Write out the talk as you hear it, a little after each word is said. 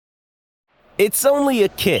It's only a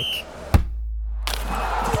kick,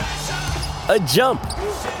 a jump,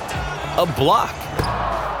 a block.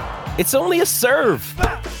 It's only a serve.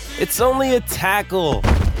 It's only a tackle,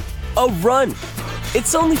 a run.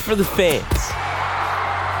 It's only for the fans.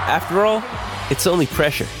 After all, it's only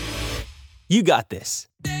pressure. You got this.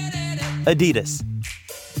 Adidas.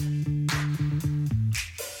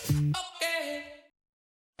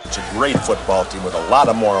 It's a great football team with a lot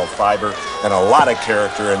of moral fiber and a lot of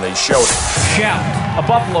character, and they showed it. Shout, a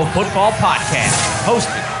Buffalo football podcast,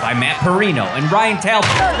 hosted by Matt Perino and Ryan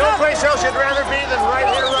Talbot. No place else you'd rather be than right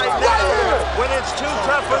here, right now. When it's too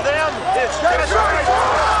tough for them, it's just right.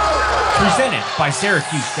 Presented by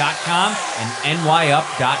Syracuse.com and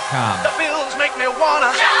NYUp.com. The Bills make me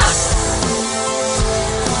wanna.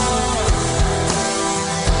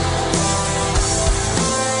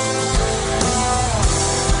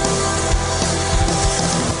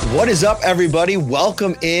 What is up, everybody?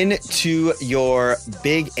 Welcome in to your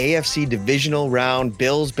big AFC divisional round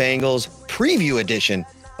Bills-Bengals preview edition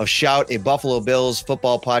of Shout, a Buffalo Bills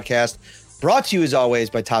football podcast, brought to you as always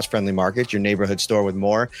by Tops Friendly Markets, your neighborhood store with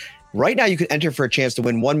more. Right now, you can enter for a chance to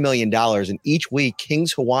win $1 million, and each week,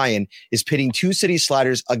 King's Hawaiian is pitting two city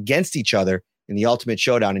sliders against each other in the ultimate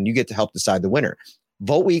showdown, and you get to help decide the winner.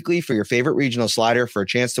 Vote weekly for your favorite regional slider for a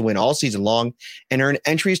chance to win all season long and earn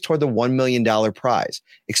entries toward the $1 million prize.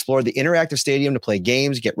 Explore the interactive stadium to play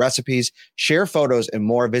games, get recipes, share photos, and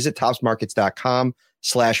more. Visit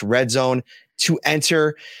topsmarkets.com/redzone to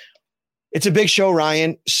enter. It's a big show,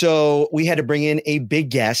 Ryan. So we had to bring in a big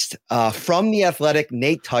guest from The Athletic,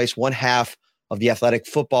 Nate Tice, one half of The Athletic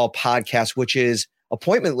Football Podcast, which is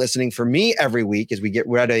appointment listening for me every week as we get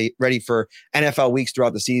ready for NFL weeks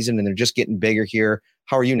throughout the season, and they're just getting bigger here.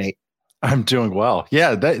 How are you, Nate? I'm doing well.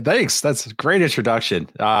 Yeah, thanks. That's a great introduction.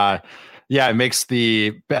 It makes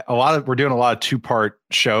we're doing a lot of two-part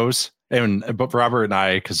shows, but Robert and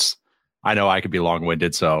I, because I know I could be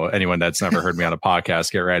long-winded, so anyone that's never heard me on a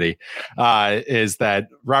podcast, get ready. Is that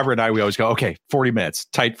Robert and I? We always go, okay, 40 minutes,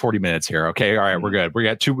 tight 40 minutes here. Okay, all right, we're good. We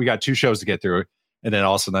got two shows to get through, and then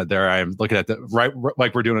also there I'm looking at the right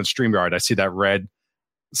like we're doing on StreamYard. I see that red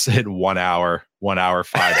hit 1 hour,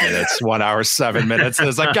 5 minutes, 1 hour, 7 minutes. And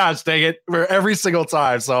it's like, gosh, dang it, for every single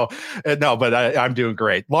time. So no, but I'm doing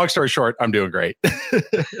great. Long story short, I'm doing great.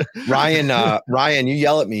 Ryan, you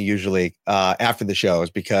yell at me usually after the shows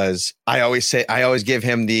because I always give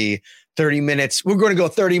him the 30 minutes. We're going to go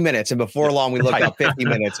 30 minutes. And before long, we look up 50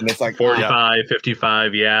 minutes and it's like 45,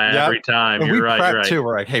 55. Yeah, every time. You're right. Too.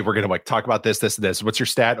 We're like, hey, we're going to talk about this, and this. What's your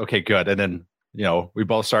stat? Okay, good. And then, we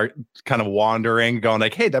both start kind of wandering, going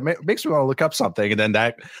like, hey, that makes me want to look up something. And then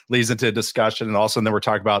that leads into a discussion. And also, then we're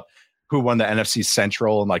talking about who won the NFC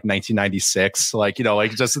Central in like 1996.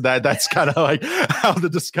 Just that's kind of like how the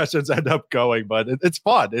discussions end up going. But it's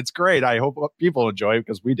fun. It's great. I hope people enjoy it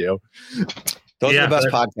because we do. Those are the best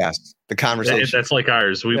podcasts. The conversation. That's like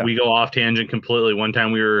ours. We go off tangent completely. One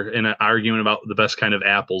time we were in an argument about the best kind of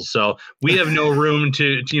apples. So we have no room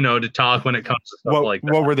to talk when it comes to stuff like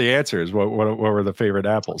that. What were the answers? What were the favorite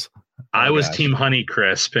apples? I was Team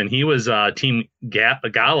Honeycrisp, and he was Team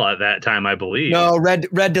Gala at that time, I believe. No, Red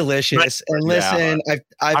Delicious. And listen,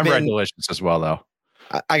 I'm Red Delicious as well, though.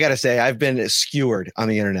 I got to say, I've been skewered on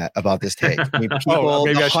the internet about this take. I mean,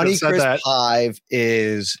 the Honeycrisp Hive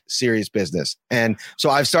is serious business. And so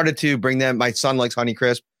I've started to bring them. My son likes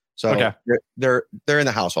Honeycrisp. So they're in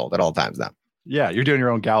the household at all times now. Yeah, you're doing your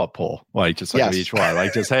own Gallup poll, each one.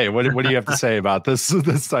 Like, just, hey, what do you have to say about this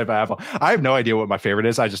type of apple? I have no idea what my favorite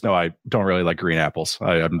is. I just know I don't really like green apples.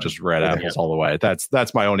 I'm just red apples all the way.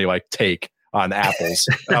 That's my only take on apples.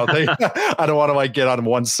 I don't want to get on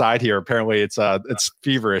one side here. Apparently it's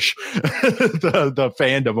feverish, the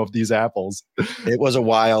fandom of these apples. It was a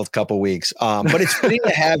wild couple weeks. But it's fitting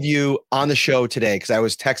to have you on the show today because I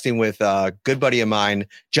was texting with a good buddy of mine,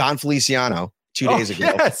 John Feliciano, 2 days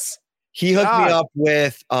ago. Yes. He hooked me up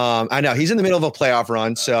with, I know he's in the middle of a playoff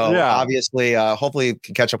run. So obviously, hopefully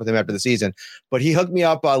can catch up with him after the season, but he hooked me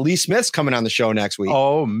up. Lee Smith's coming on the show next week.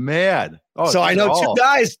 Oh man. So I know two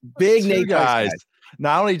guys, big Nate guys.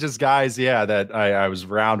 Not only just guys, that I was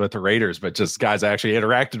around with the Raiders, but just guys I actually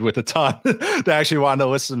interacted with a ton that actually wanted to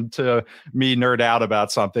listen to me nerd out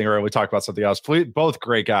about something or we talk about something else. Both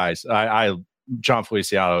great guys. John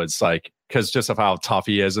Feliciano is because just of how tough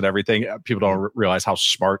he is and everything, people don't realize how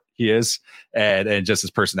smart he is and just his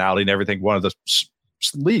personality and everything. One of the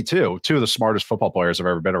Lee too, two of the smartest football players I've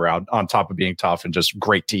ever been around, on top of being tough and just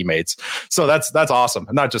great teammates. So that's awesome.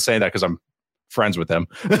 I'm not just saying that because I'm friends with them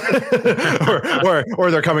or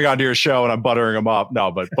they're coming onto your show and I'm buttering them up.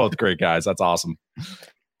 No, but both great guys. That's awesome.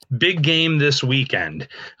 big game this weekend.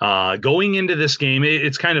 Going into this game,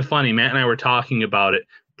 it's kind of funny. Matt and I were talking about it.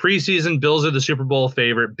 Preseason, Bills are the Super Bowl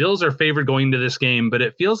favorite. Bills are favored going into this game, but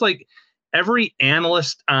it feels like every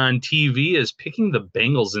analyst on TV is picking the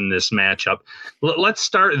Bengals in this matchup. Let's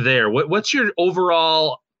start there. What's your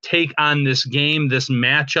overall take on this game, this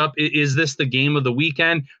matchup? Is this the game of the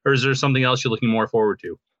weekend, or is there something else you're looking more forward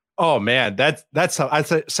to? Oh man, that's how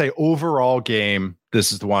I'd say overall game.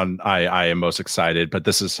 This is the one I am most excited, but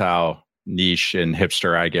this is how niche and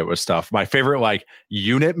hipster I get with stuff. My favorite like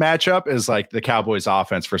unit matchup is like the Cowboys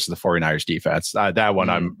offense versus the 49ers defense. That one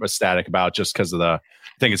I'm ecstatic about just because of I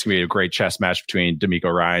think it's gonna be a great chess match between D'Amico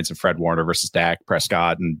Ryans and Fred Warner versus Dak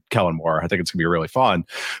Prescott and Kellen Moore. I think it's gonna be really fun.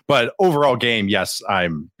 But overall game, yes,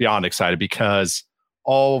 I'm beyond excited because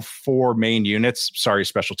all four main units, sorry,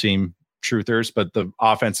 special team truthers, but the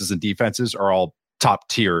offenses and defenses are all top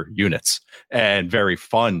tier units and very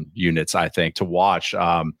fun units, I think, to watch.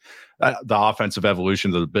 The offensive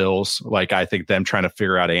evolution of the Bills, like I think them trying to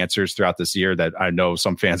figure out answers throughout this year that I know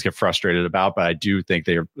some fans get frustrated about, but I do think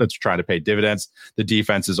it's trying to pay dividends. The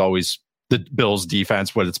defense is always the Bills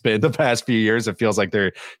defense, what it's been the past few years. It feels like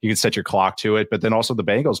you can set your clock to it, but then also the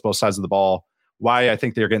Bengals, both sides of the ball. Why I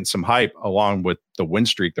think they're getting some hype along with the win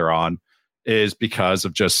streak they're on is because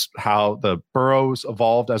of just how the Burrows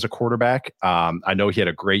evolved as a quarterback. I know he had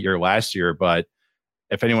a great year last year, but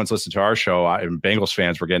if anyone's listened to our show, Bengals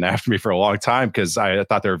fans were getting after me for a long time because I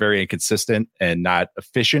thought they were very inconsistent and not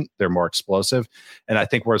efficient. They're more explosive. And I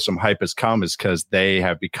think where some hype has come is because they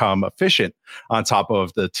have become efficient on top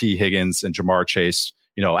of the T. Higgins and Jamar Chase,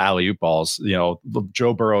 alley-oop balls.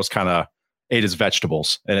 Joe Burrow's kind of ate his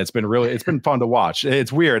vegetables, and it's been fun to watch.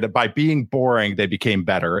 It's weird. By being boring, they became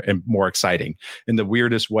better and more exciting in the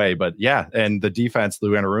weirdest way. But yeah, and the defense,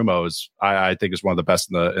 Lou Anarumo I think is one of the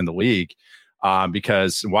best in the league.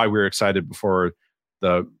 Because why we were excited before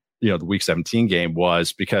the week 17 game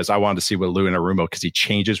was because I wanted to see what Lou Anarumo, because he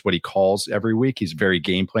changes what he calls every week. He's very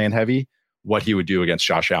game plan heavy, what he would do against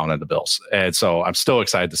Josh Allen and the Bills. And so I'm still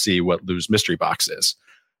excited to see what Lou's mystery box is.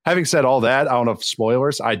 Having said all that, I don't know if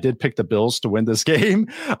spoilers, I did pick the Bills to win this game,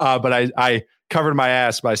 but I covered my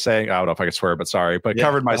ass by saying, I don't know if I can swear, but sorry, but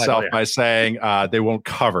covered myself by saying they won't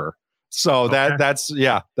cover. So that's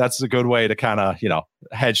a good way to kind of,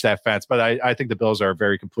 hedge that fence. But I think the Bills are a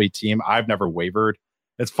very complete team. I've never wavered.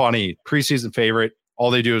 It's funny. Preseason favorite. All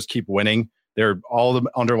they do is keep winning. All the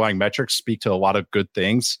underlying metrics speak to a lot of good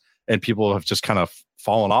things, and people have just kind of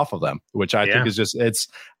fallen off of them, which I think is just,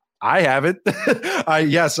 I haven't. My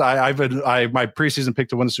preseason pick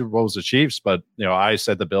to win the Super Bowl was the Chiefs, but I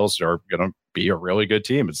said the Bills are going to be a really good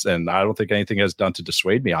team, and I don't think anything has done to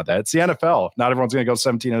dissuade me on that. It's the NFL. Not everyone's going to go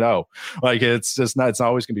 17-0. Like it's just not. It's not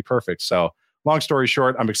always going to be perfect. So, long story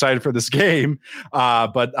short, I'm excited for this game,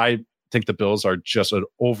 but I think the Bills are just an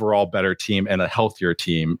overall better team and a healthier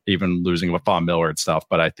team, even losing with Von Miller and stuff.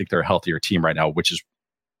 But I think they're a healthier team right now, which is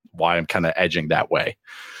why I'm kind of edging that way.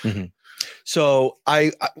 Mm-hmm. So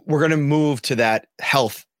we're going to move to that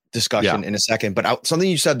health discussion in a second, but something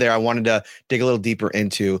you said there, I wanted to dig a little deeper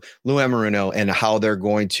into Lou Anarumo and how they're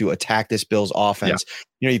going to attack this Bills offense.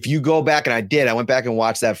 Yeah. If you go back, and I went back and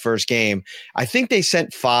watched that first game. I think they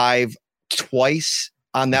sent 5 twice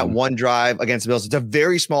on that one drive against the Bills. It's a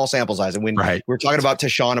very small sample size. And when we're talking about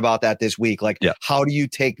Tashawn about that this week, how do you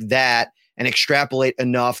take that and extrapolate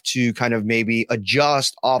enough to kind of maybe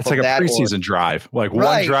adjust off of that? It's like a preseason drive, like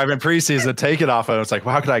one drive in preseason, take it off. And it's like,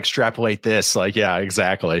 well, how could I extrapolate this? Like, yeah,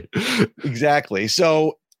 exactly. Exactly.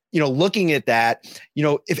 So, looking at that,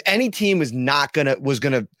 if any team was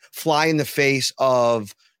going to fly in the face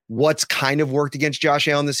of what's kind of worked against Josh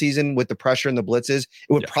Allen this season with the pressure and the blitzes,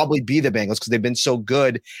 it would probably be the Bengals because they've been so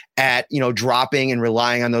good at, dropping and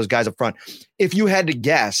relying on those guys up front. If you had to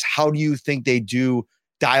guess, how do you think they do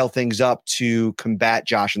dial things up to combat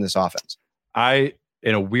Josh in this offense? In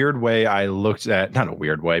a weird way, I looked at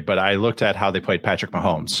how they played Patrick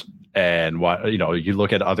Mahomes, and what, you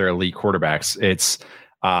look at other elite quarterbacks. It's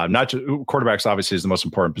not just quarterbacks, obviously is the most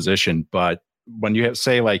important position, but when you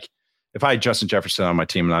say, like, if I had Justin Jefferson on my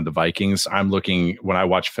team and on the Vikings, when I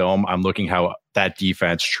watch film, I'm looking how that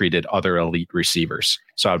defense treated other elite receivers.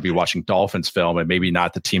 So I'd be watching Dolphins film and maybe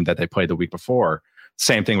not the team that they played the week before.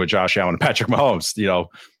 Same thing with Josh Allen and Patrick Mahomes,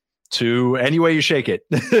 to any way you shake it,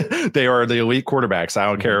 they are the elite quarterbacks. I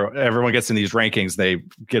don't care. Everyone gets in these rankings. They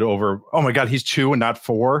get over, oh my God, he's 2 and not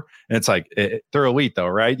 4. And it's like, they're elite though,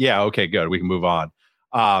 right? Yeah. Okay, good. We can move on.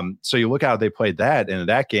 So you look how they played that. And in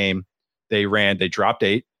that game, they dropped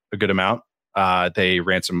 8 a good amount. They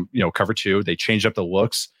ran some, cover 2. They changed up the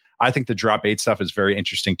looks. I think the drop 8 stuff is very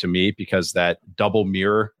interesting to me because that double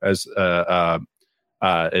mirror is what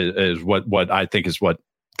I think is what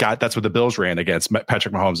that's what the Bills ran against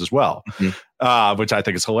Patrick Mahomes as well, which I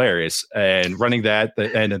think is hilarious. And running that,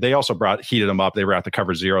 and they also heated them up. They were at the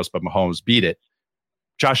cover zeros, but Mahomes beat it.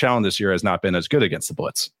 Josh Allen this year has not been as good against the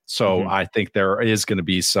blitz. So I think there is going to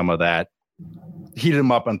be some of that, heated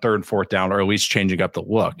them up on 3rd and 4th down, or at least changing up the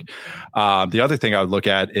look. The other thing I would look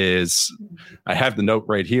at is, I have the note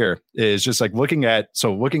right here, is just like looking at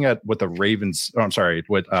what the Ravens,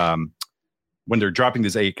 when they're dropping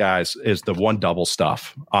these 8 guys, is the one double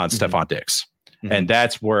stuff on Stephon Diggs. And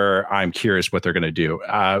that's where I'm curious what they're going to do.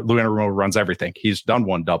 Lou Anarumo runs everything. He's done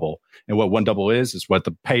one double. And what one double is what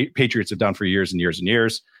the Patriots have done for years and years and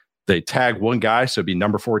years. They tag one guy, so it'd be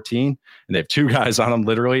number 14, and they have 2 guys on him,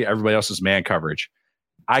 literally. Everybody else is man coverage.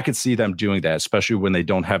 I could see them doing that, especially when they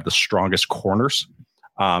don't have the strongest corners.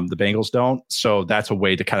 The Bengals don't. So that's a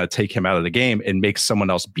way to kind of take him out of the game and make someone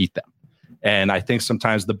else beat them. And I think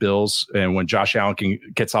sometimes the Bills, and when Josh Allen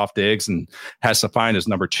gets off Diggs and has to find his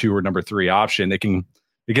number 2 or number 3 option, it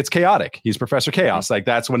gets chaotic. He's Professor Chaos. Like,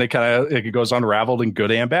 that's when it goes unraveled in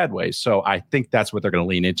good and bad ways. So I think that's what they're going to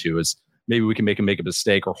lean into, is maybe we can make a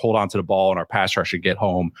mistake or hold on to the ball and our pass rush should get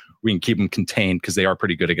home. We can keep them contained because they are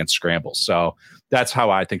pretty good against scrambles. So that's how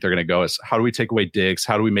I think they're going to go, is how do we take away Diggs?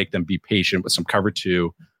 How do we make them be patient with some cover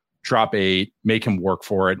 2, drop 8, make him work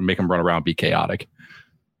for it, and make him run around, be chaotic?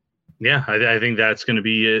 Yeah, I think that's going to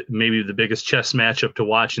be maybe the biggest chess matchup to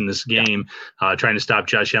watch in this game, trying to stop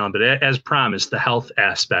Josh Allen. But as promised, the health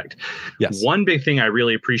aspect. Yes. One big thing I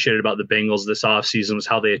really appreciated about the Bengals this offseason was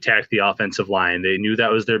how they attacked the offensive line. They knew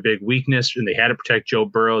that was their big weakness, and they had to protect Joe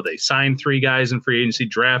Burrow. They signed 3 guys in free agency,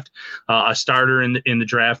 draft a starter in the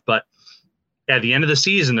draft. But at the end of the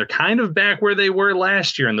season, they're kind of back where they were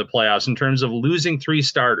last year in the playoffs in terms of losing 3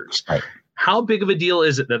 starters. Right. How big of a deal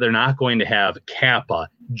is it that they're not going to have Kappa,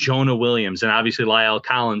 Jonah Williams, and obviously Lyle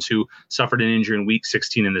Collins, who suffered an injury in week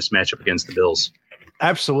 16 in this matchup against the Bills?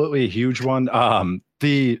 Absolutely a huge one.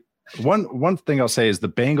 The one thing I'll say is the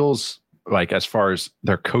Bengals, like, as far as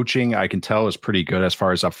their coaching, I can tell is pretty good as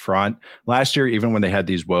far as up front. Last year, even when they had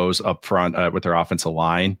these woes up front with their offensive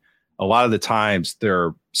line, a lot of the times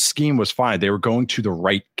their scheme was fine. They were going to the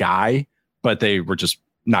right guy, but they were just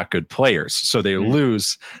not good players. So they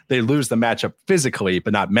lose the matchup physically,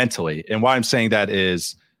 but not mentally. And why I'm saying that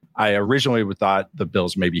is, I originally thought the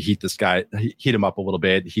Bills maybe heat him up a little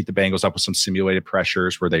bit, heat the Bengals up with some simulated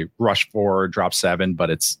pressures where they rush 4, drop 7,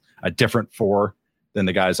 but it's a different 4 than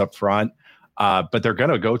the guys up front. But they're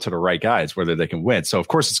going to go to the right guys, whether they can win. So of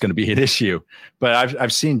course it's going to be an issue, but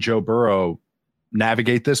I've seen Joe Burrow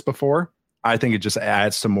navigate this before. I think it just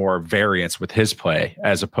adds some more variance with his play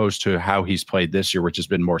as opposed to how he's played this year, which has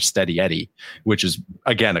been more steady Eddie, which is,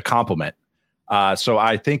 again, a compliment. So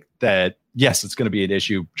I think that, yes, it's going to be an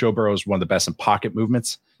issue. Joe Burrow is one of the best in pocket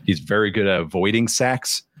movements. He's very good at avoiding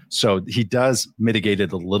sacks. So he does mitigate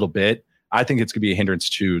it a little bit. I think it's going to be a hindrance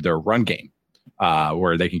to their run game,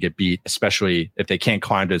 where they can get beat, especially if they can't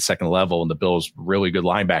climb to the second level and the Bills' really good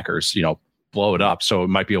linebackers, blow it up. So it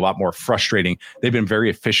might be a lot more frustrating. They've been very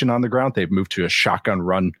efficient on the ground. They've moved to a shotgun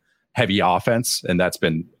run heavy offense, and that's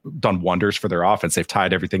been done wonders for their offense. They've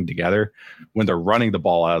tied everything together. When they're running the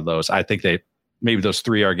ball out of those, I think maybe those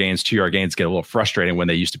 3-yard gains, 2-yard gains get a little frustrating when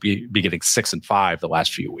they used to be getting 6 and 5 the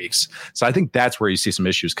last few weeks. So I think that's where you see some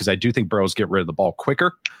issues, because I do think Burrow's get rid of the ball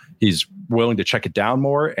quicker. He's willing to check it down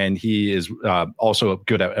more, and he is also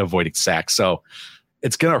good at avoiding sacks. So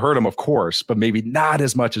it's going to hurt him, of course, but maybe not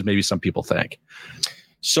as much as maybe some people think.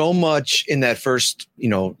 So much in that first,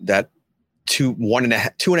 that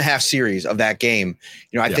 2.5 series of that game.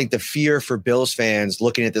 I think the fear for Bills fans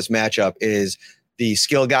looking at this matchup is the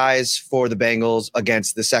skill guys for the Bengals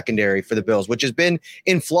against the secondary for the Bills, which has been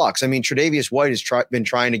in flux. I mean, Tre'Davious White has been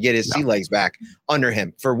trying to get his sea legs back under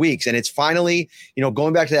him for weeks. And it's finally,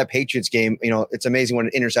 going back to that Patriots game, it's amazing what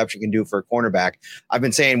an interception can do for a cornerback. I've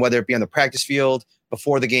been saying, whether it be on the practice field,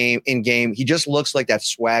 before the game, in game, he just looks like that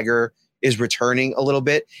swagger is returning a little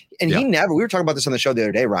bit. And we were talking about this on the show the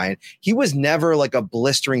other day, Ryan, he was never like a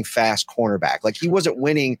blistering fast cornerback. Like, he wasn't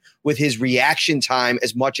winning with his reaction time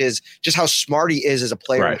as much as just how smart he is as a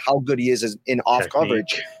player and how good he is in off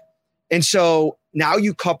coverage. And so now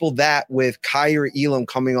you couple that with Kyer Elam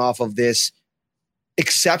coming off of this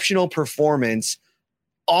exceptional performance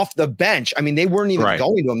off the bench. I mean, they weren't even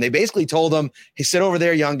going to him. They basically told him, hey, sit over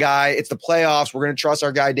there, young guy. It's the playoffs. We're going to trust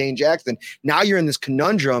our guy, Dane Jackson. Now you're in this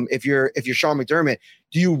conundrum. If you're Sean McDermott,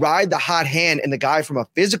 do you ride the hot hand and the guy from a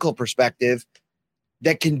physical perspective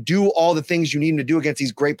that can do all the things you need him to do against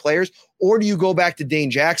these great players? Or do you go back to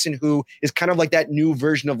Dane Jackson, who is kind of like that new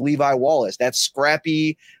version of Levi Wallace, that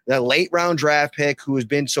scrappy, that late round draft pick who has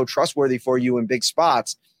been so trustworthy for you in big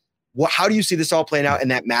spots? How do you see this all playing out in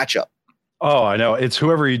that matchup? Oh, I know. It's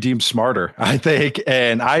whoever you deem smarter, I think.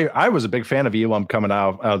 And I was a big fan of Elam coming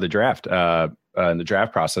out of the draft, in the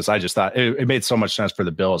draft process. I just thought it made so much sense for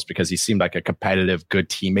the Bills because he seemed like a competitive, good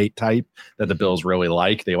teammate type that the Bills really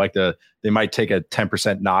like. They might take a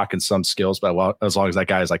 10% knock in some skills, but as long as that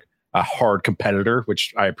guy is like a hard competitor,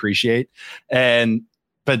 which I appreciate.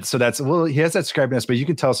 But so he has that scribiness, but you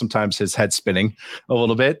can tell sometimes his head spinning a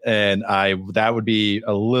little bit. And that would be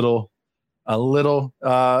a little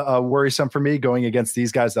worrisome for me going against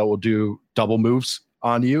these guys that will do double moves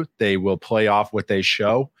on you. They will play off what they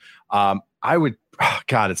show.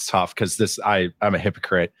 It's tough because I'm a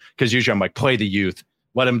hypocrite because usually I'm like, play the youth,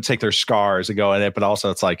 let them take their scars and go in it. But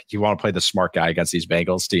also it's like, you want to play the smart guy against these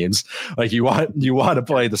Bengals teams. Like you want to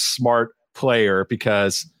play the smart player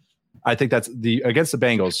because I think that's against the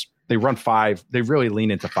Bengals, they run 5, they really lean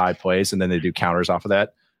into 5 plays and then they do counters off of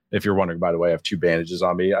that. If you're wondering, by the way, I have 2 bandages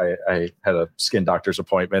on me. I had a skin doctor's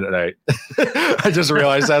appointment and I just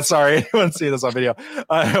realized that. Sorry, anyone see this on video.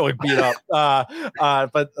 I like beat up.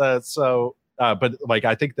 But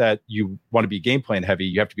I think that you want to be game plan heavy.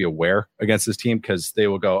 You have to be aware against this team because they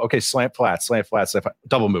will go, okay, slant flat,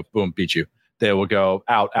 double move, boom, beat you. They will go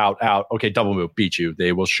out. Okay, double move, beat you.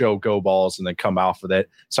 They will show go balls and then come off with it.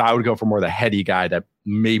 So I would go for more the heady guy that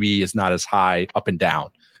maybe is not as high up and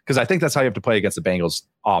down. Because I think that's how you have to play against the Bengals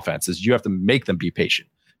offense is you have to make them be patient.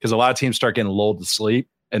 Because a lot of teams start getting lulled to sleep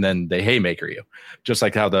and then they haymaker you, just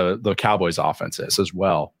like how the Cowboys offense is as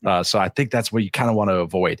well. So I think that's what you kind of want to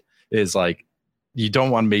avoid is like, you don't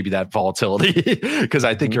want maybe that volatility because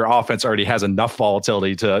I think your offense already has enough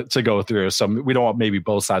volatility to go through. So we don't want maybe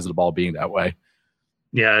both sides of the ball being that way.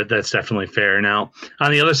 Yeah, that's definitely fair. Now,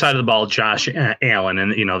 on the other side of the ball, Josh Allen,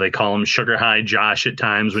 and they call him Sugar High Josh at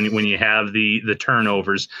times when you have the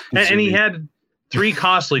turnovers, and he had 3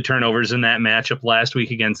 costly turnovers in that matchup last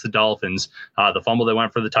week against the Dolphins. The fumble that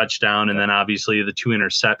went for the touchdown, and then obviously the 2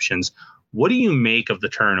 interceptions. What do you make of the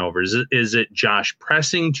turnovers? Is it Josh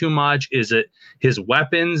pressing too much? Is it his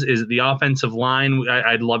weapons? Is it the offensive line?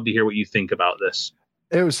 I'd love to hear what you think about this.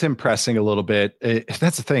 It was him pressing a little bit.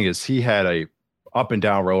 That's the thing is he had a up and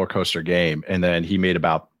down roller coaster game, and then he made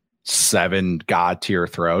about 7 God tier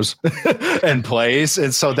throws and plays.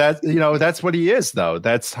 And so that's what he is though.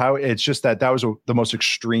 That's how it's just that was the most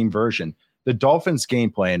extreme version. The Dolphins game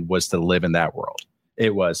plan was to live in that world.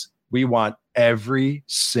 It was, we want every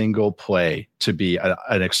single play to be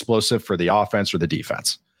an explosive for the offense or the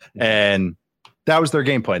defense. And that was their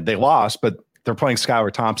game plan. They lost, but they're playing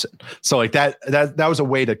Skylar Thompson. So like that was a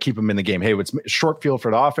way to keep them in the game. Hey, it's short field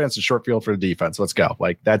for the offense and short field for the defense. Let's go.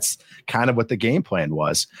 Like that's kind of what the game plan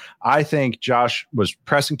was. I think Josh was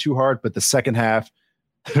pressing too hard, but the second half,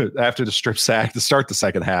 after the strip sack to start the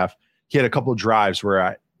second half, he had a couple of drives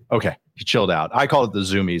where he chilled out. I call it the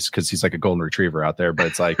zoomies because he's like a golden retriever out there, but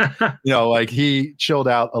it's like, like he chilled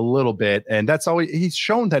out a little bit. And that's all he's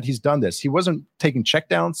shown that he's done this. He wasn't taking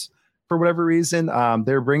checkdowns for whatever reason.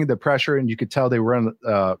 They were bringing the pressure and you could tell they were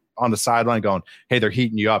on the sideline going, hey, they're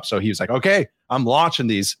heating you up. So he was like, okay, I'm launching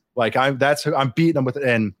these. Like I'm beating them with it.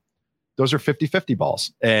 And those are 50-50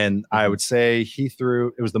 balls. And I would say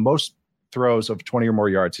it was the most throws of 20 or more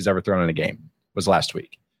yards he's ever thrown in a game was last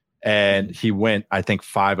week. And he went, I think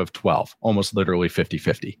 5 of 12, almost literally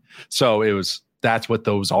 50-50. So that's what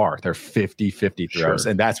those are. They're 50-50 throws.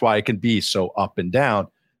 Sure. And that's why it can be so up and down.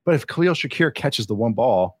 But if Khalil Shakir catches the one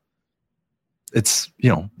ball, it's,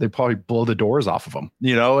 they probably blow the doors off of them.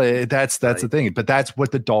 That's right. The thing. But that's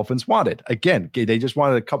what the Dolphins wanted. Again, they just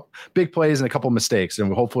wanted a couple big plays and a couple mistakes.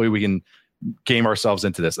 And hopefully we can game ourselves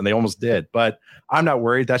into this. And they almost did. But I'm not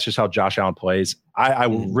worried. That's just how Josh Allen plays. I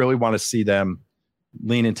really want to see them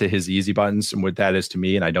lean into his easy buttons and what that is to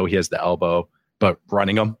me. And I know he has the elbow, but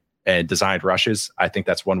running them and designed rushes, I think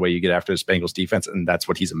that's one way you get after this Bengals defense. And that's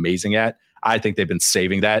what he's amazing at. I think they've been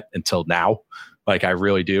saving that until now. Like I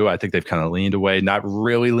really do. I think they've kind of leaned away, not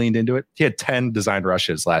really leaned into it. He had 10 designed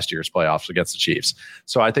rushes last year's playoffs against the Chiefs.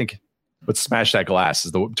 So I think let's smash that glass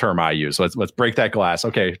is the term I use. Let's break that glass.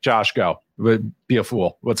 Okay, Josh, go. Be a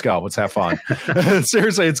fool. Let's go. Let's have fun.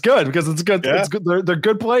 Seriously, it's good because it's good. Yeah. It's good. They're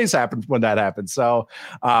good plays happen when that happens. So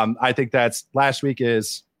I think that's last week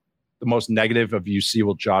is the most negative of you see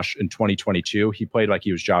with Josh in 2022. He played like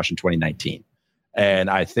he was Josh in 2019. And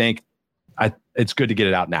I think it's good to get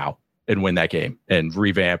it out now and win that game and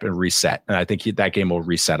revamp and reset. And I think that game will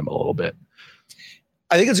reset him a little bit.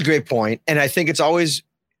 I think it's a great point. And I think it's always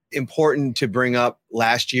important to bring up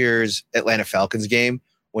last year's Atlanta Falcons game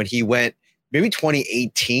when he went maybe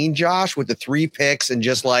 2018, Josh, with the 3 picks and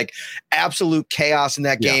just like absolute chaos in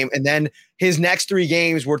that game. And then his next 3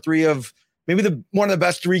 games were 3 of maybe one of the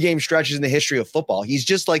best 3-game stretches in the history of football. He's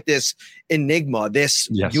just like this enigma, this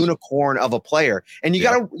unicorn of a player. And you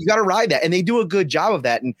gotta ride that. And they do a good job of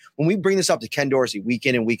that. And when we bring this up to Ken Dorsey week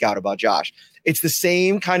in and week out about Josh, it's the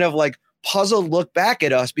same kind of like puzzled look back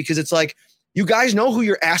at us, because it's like, you guys know who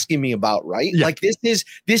you're asking me about, right? Yeah. Like this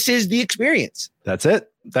is the experience. That's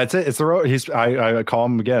it. It's the road. I call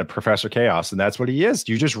him again, Professor Chaos. And that's what he is.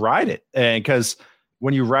 You just ride it. And because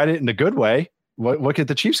when you ride it in a good way, look at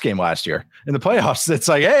the Chiefs game last year in the playoffs. It's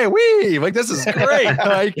like, hey, this is great.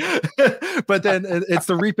 Like, but then it's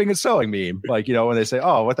the reaping and sowing meme. Like, when they say,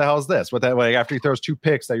 oh, what the hell is this? What that, like, after he throws 2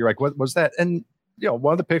 picks that you're like, what was that? And,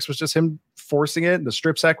 one of the picks was just him forcing it. And the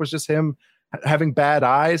strip sack was just him having bad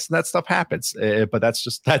eyes, and that stuff happens. But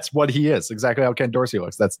that's what he is. Exactly how Ken Dorsey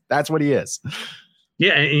looks. That's what he is.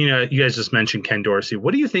 Yeah, and, you guys just mentioned Ken Dorsey.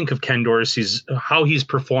 What do you think of Ken Dorsey's, how he's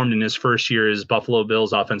performed in his first year as Buffalo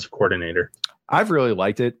Bills offensive coordinator? I've really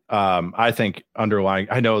liked it. I think underlying,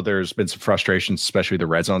 I know there's been some frustrations, especially the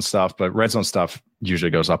red zone stuff, but red zone stuff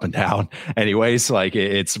usually goes up and down anyways. Like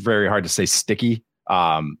it's very hard to stay sticky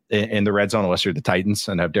in the red zone unless you're the Titans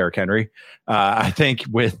and have Derrick Henry. I think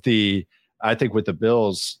with the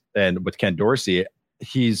Bills and with Ken Dorsey,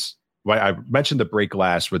 I mentioned the break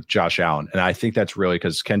glass with Josh Allen, and I think that's really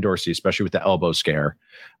because Ken Dorsey, especially with the elbow scare,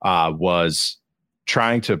 was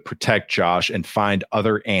trying to protect Josh and find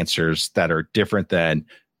other answers that are different than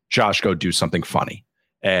Josh go do something funny.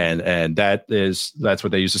 And that's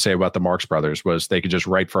what they used to say about the Marx brothers, was they could just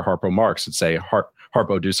write for Harpo Marx and say,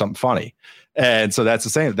 Harpo, do something funny. And so that's the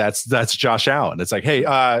same. That's Josh Allen. It's like, hey,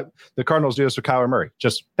 the Cardinals do this with Kyler Murray.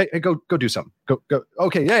 Just, hey, go do something. Go.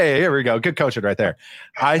 Okay. Yeah, here we go. Good coaching right there.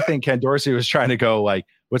 I think Ken Dorsey was trying to go like,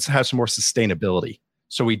 let's have some more sustainability.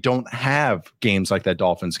 So we don't have games like that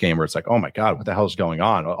Dolphins game where it's like, oh my God, what the hell is going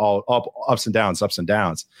on? All ups and downs.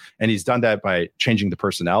 And he's done that by changing the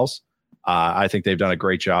personnels. I think they've done a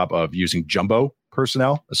great job of using jumbo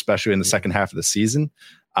personnel, especially in the second half of the season.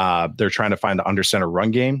 They're trying to find the under center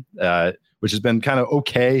run game, which has been kind of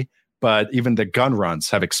okay. But even the gun runs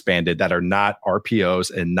have expanded that are not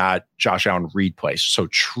RPOs and not Josh Allen read plays. So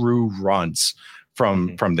true runs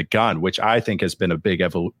from the gun, which I think has been a big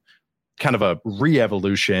kind of a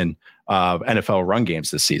re-evolution of NFL run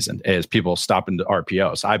games this season, is people stopping the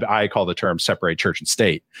RPOs. I call the term separate church and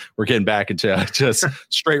state. We're getting back into just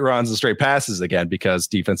straight runs and straight passes again because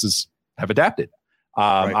defenses have adapted.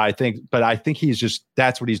 Right. I think he's just,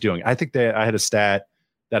 that's what he's doing. I think I had a stat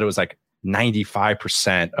that it was like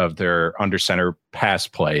 95% of their under center pass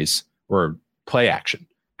plays were play action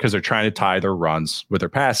because they're trying to tie their runs with their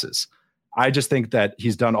passes. I just think that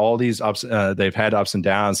he's done all these ups. They've had ups and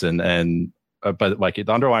downs, but like the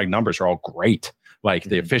underlying numbers are all great. Like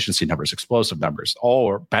the efficiency numbers, explosive numbers, all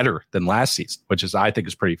are better than last season, which I think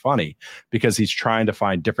is pretty funny because he's trying to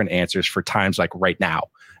find different answers for times like right now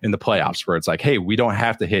in the playoffs where it's like, hey, we don't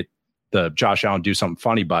have to hit the Josh Allen do something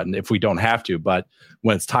funny button if we don't have to. But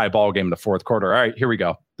when it's tie ball game in the fourth quarter, all right, here we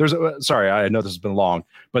go. Sorry, I know this has been long,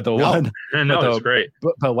 but it's great.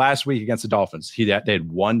 But last week against the Dolphins, they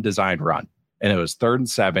had one designed run, and it was 3rd and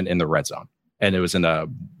 7 in the red zone, and it was in a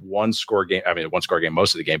one-score game. I mean, a one-score game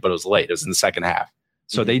most of the game, but it was late. It was in the second half,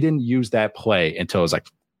 so they didn't use that play until it was like,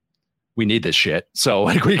 we need this shit. So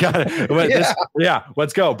like we got to,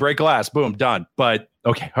 let's go. Break glass. Boom. Done. But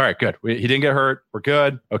okay. All right. Good. He didn't get hurt. We're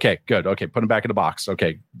good. Okay. Good. Okay. Put him back in the box.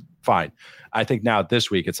 Okay. Fine. I think now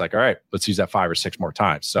this week it's like, all right, let's use that 5 or 6 more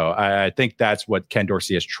times. So I think that's what Ken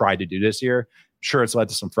Dorsey has tried to do this year. Sure, it's led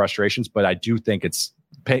to some frustrations, but I do think it's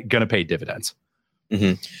going to pay dividends.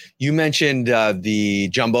 Mm-hmm. You mentioned the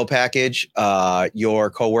jumbo package.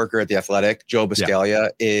 Your coworker at The Athletic, Joe Buscaglia,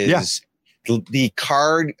 is the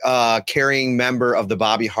card carrying member of the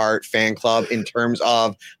Bobby Hart fan club in terms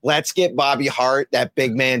of let's get Bobby Hart, that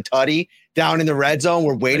big man Tutty, down in the red zone.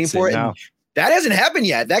 We're waiting for it. And that hasn't happened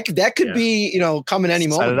yet. That could be, coming any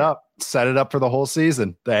moment. Set it up for the whole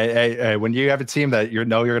season. Hey, when you have a team that you're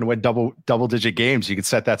going to win double digit games, you can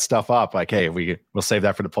set that stuff up. Like, hey, we'll save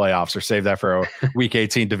that for the playoffs or save that for a week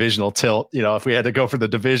 18 divisional tilt. If we had to go for the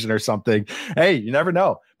division or something, hey, you never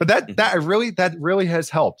know. But that really has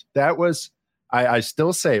helped. That was, I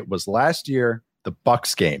still say it was last year, the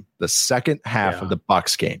Bucs game, the second half of the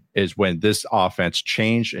Bucs game is when this offense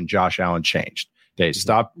changed and Josh Allen changed. They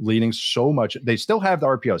stopped leading so much. They still have the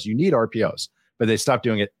RPOs. You need RPOs, but they stopped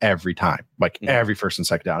doing it every time, like every first and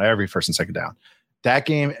second down. That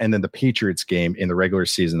game and then the Patriots game in the regular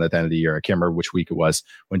season at the end of the year, I can't remember which week it was,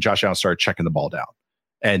 when Josh Allen started checking the ball down.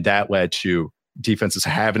 And that led to defenses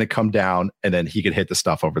having to come down and then he could hit the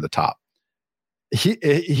stuff over the top.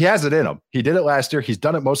 he has it in him. He did it last year. He's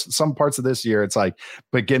done it some parts of this year. It's like,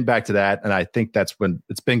 but getting back to that, and I think that's when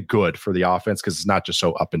it's been good for the offense because it's not just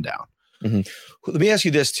so up and down. Let me ask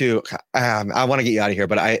you this too. I want to get you out of here,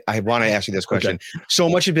 but I want to ask you this question. Okay. So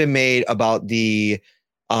much has been made about the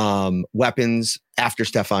weapons after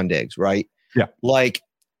Stephon Diggs, right? Yeah. Like,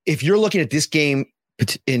 if you're looking at this game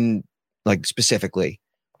in like specifically,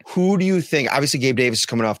 who do you think? Obviously, Gabe Davis is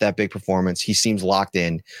coming off that big performance. He seems locked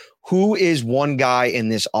in. Who is one guy in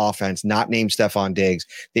this offense, not named Stephon Diggs,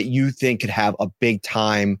 that you think could have a big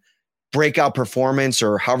time breakout performance,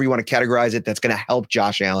 or however you want to categorize it, that's going to help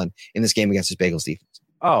Josh Allen in this game against his Bengals defense?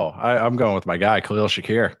 I'm going with my guy, Khalil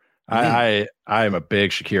Shakir. I am a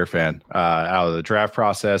big Shakir fan. Out of the draft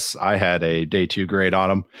process, I had a day 2 grade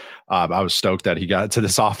on him. I was stoked that he got to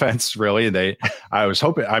this offense, really. And I was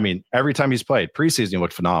hoping, every time he's played preseason, he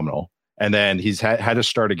looked phenomenal. And then he's had to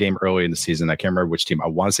start a game early in the season. I can't remember which team. I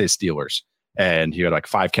want to say Steelers. And he had like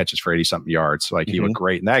 5 catches for 80 something yards. So he looked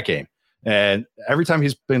great in that game. And every time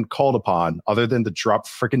he's been called upon, other than the drop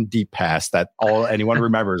freaking deep pass that all anyone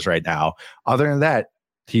remembers right now, other than that,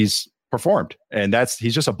 he's performed. And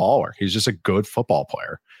he's just a baller. He's just a good football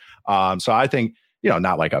player. So I think,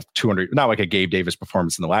 not like a Gabe Davis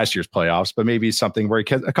performance in the last year's playoffs, but maybe something where he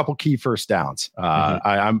gets a couple key first downs.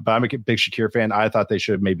 I'm a big Shakir fan. I thought they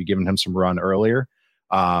should have maybe given him some run earlier.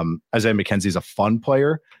 Isaiah McKenzie's a fun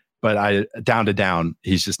player, but down,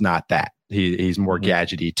 he's just not that. He's more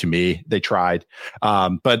gadgety to me. They tried.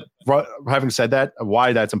 But having said that,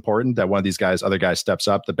 why that's important that one of these other guys steps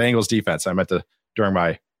up. The Bengals defense, I meant to, during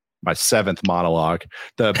my 7th monologue,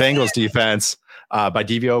 the Bengals defense by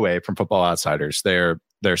DVOA from Football Outsiders, they're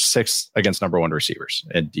 6th against number 1 receivers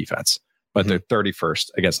in defense, but they're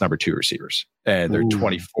 31st against number 2 receivers, and they're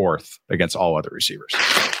 24th against all other receivers.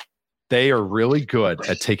 They are really good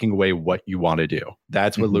at taking away what you want to do.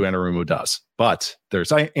 That's what Lou Anarumo does. But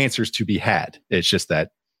there's answers to be had. It's just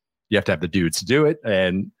that you have to have the dudes to do it.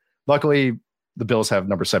 And luckily, the Bills have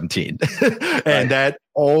number 17. And that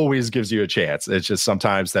always gives you a chance. It's just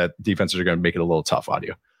sometimes that defenses are going to make it a little tough on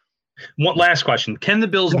you. One last question. Can the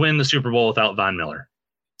Bills win the Super Bowl without Von Miller?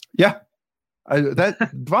 Yeah.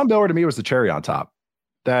 Von Miller to me was the cherry on top.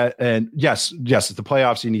 And yes, it's the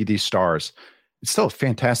playoffs. You need these stars. It's still a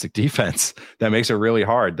fantastic defense that makes it really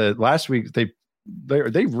hard. The last week they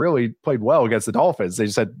really played well against the Dolphins. They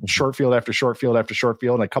just had short field after short field after short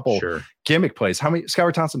field and a couple gimmick plays.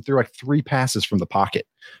 Skylar Thompson threw like 3 passes from the pocket.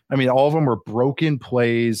 All of them were broken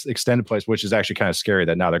plays, extended plays, which is actually kind of scary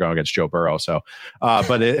that now they're going against Joe Burrow. So,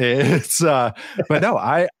 but no,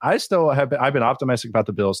 I still I've been optimistic about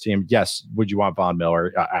the Bills team. Yes. Would you want Von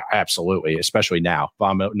Miller? Absolutely. Especially now.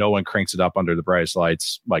 No one cranks it up under the bright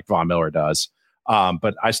lights like Von Miller does.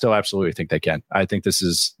 But I still absolutely think they can. I think they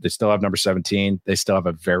still have number 17. They still have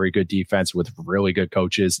a very good defense with really good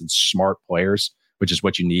coaches and smart players, which is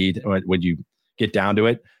what you need when you get down to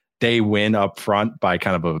it. They win up front by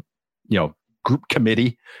kind of a, group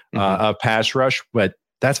committee of pass rush, but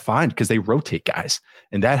that's fine because they rotate guys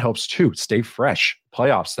and that helps too. Stay fresh.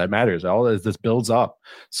 Playoffs, that matters. All this builds up.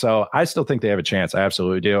 So I still think they have a chance. I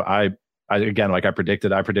absolutely do. Again, like I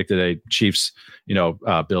predicted a Chiefs,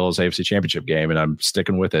 Bills AFC Championship game, and I'm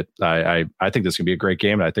sticking with it. I think this can be a great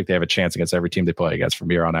game, and I think they have a chance against every team they play against from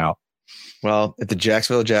here on out. Well, if the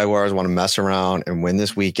Jacksonville Jaguars want to mess around and win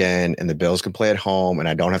this weekend, and the Bills can play at home, and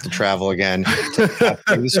I don't have to travel again to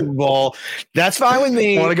the Super Bowl, that's fine with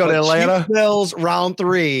me. Want to go to Atlanta? Chiefs Bills round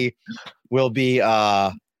 3 will be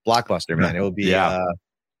blockbuster, man. It will be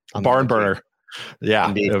barn burner. Yeah,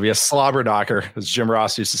 indeed. It'll be a slobber knocker, as Jim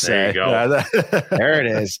Ross used to say. There you go. There it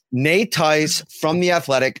is. Nate Tice from The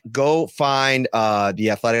Athletic. Go find The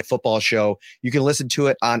Athletic Football Show. You can listen to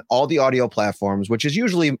it on all the audio platforms, which is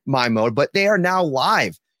usually my mode, but they are now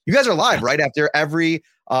live. You guys are live, right? After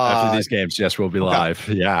these games, yes, we'll be live.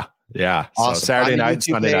 Yeah. Awesome. So Saturday night,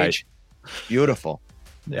 Sunday night. Beautiful.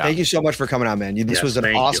 Yeah. Thank you so much for coming on, man. This was an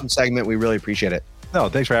awesome segment. We really appreciate it. No,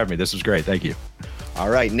 thanks for having me. This was great. Thank you. All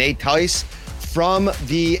right, Nate Tice from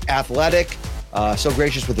The Athletic. So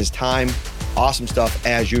gracious with his time. Awesome stuff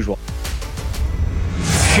as usual.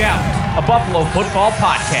 Shout, a Buffalo football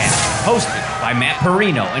podcast, hosted by Matt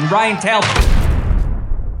Perino and Ryan Talbot.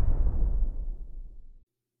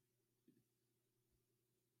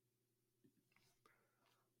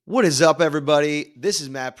 What is up, everybody? This is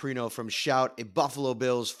Matt Perino from Shout, a Buffalo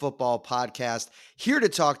Bills football podcast, here to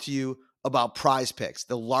talk to you about Prize Picks,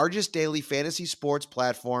 the largest daily fantasy sports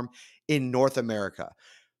platform in North America.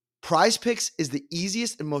 Prize Picks is the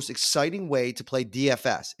easiest and most exciting way to play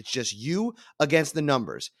DFS. It's just you against the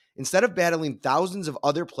numbers. Instead of battling thousands of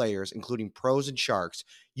other players, including pros and sharks,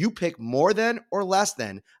 you pick more than or less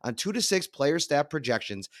than on 2 to 6 player stat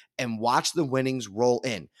projections and watch the winnings roll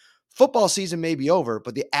in. Football season may be over,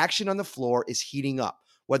 but the action on the floor is heating up.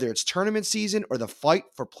 Whether it's tournament season or the fight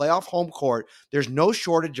for playoff home court, there's no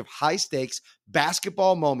shortage of high-stakes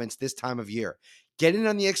basketball moments this time of year. Get in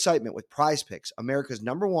on the excitement with Prize Picks, America's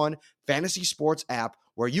 #1 fantasy sports app,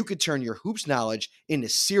 where you could turn your hoops knowledge into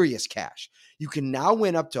serious cash. You can now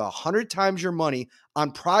win up to 100 times your money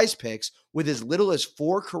on Prize Picks with as little as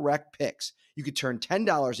 4 correct picks. You could turn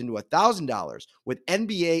 $10 into $1,000 with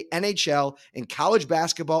NBA, NHL, and college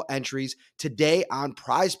basketball entries today on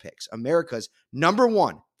Prize Picks, America's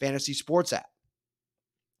 #1 fantasy sports app.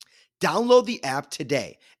 Download the app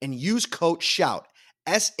today and use code SHOUT,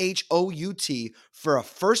 SHOUT, for a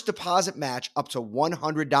first deposit match up to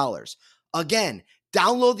 $100. Again,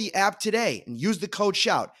 download the app today and use the code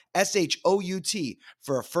SHOUT, SHOUT,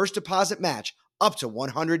 for a first deposit match up to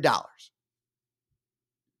 $100.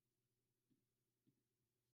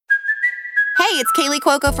 Hey, it's Kaylee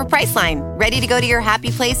Cuoco for Priceline. Ready to go to your happy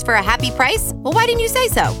place for a happy price? Well, why didn't you say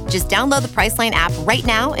so? Just download the Priceline app right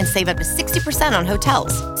now and save up to 60% on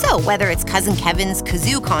hotels. So whether it's Cousin Kevin's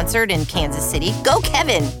Kazoo Concert in Kansas City, go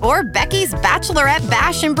Kevin, or Becky's Bachelorette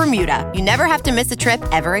Bash in Bermuda, you never have to miss a trip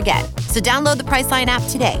ever again. So download the Priceline app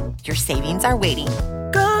today. Your savings are waiting.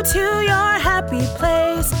 Go to your happy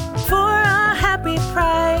place for a happy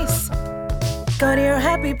price. Go to your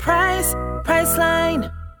happy price,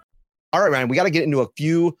 Priceline. All right, Ryan, we got to get into a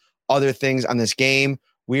few other things on this game.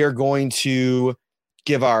 We are going to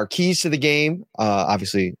give our keys to the game.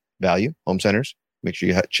 Obviously, Value Home Centers. Make sure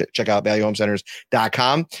you check out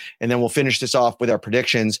valuehomecenters.com. And then we'll finish this off with our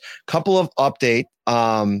predictions. Couple of update.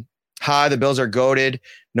 Hi, the Bills are goated.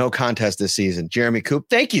 No contest this season. Jeremy Coop,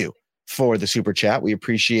 thank you for the super chat. We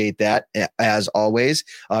appreciate that as always.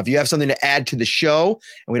 If you have something to add to the show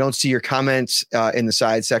and we don't see your comments in the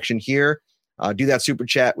side section here, do that super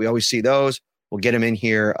chat. We always see those. We'll get them in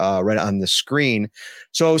here right on the screen.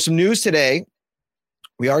 So some news today.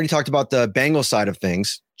 We already talked about the Bengals side of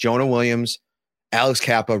things. Jonah Williams, Alex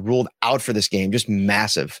Kappa ruled out for this game. Just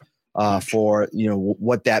massive for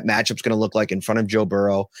what that matchup's going to look like in front of Joe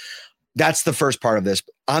Burrow. That's the first part of this.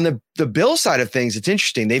 On the Bills side of things, it's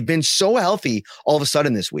interesting. They've been so healthy all of a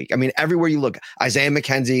sudden this week. I mean, everywhere you look, Isaiah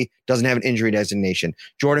McKenzie doesn't have an injury designation.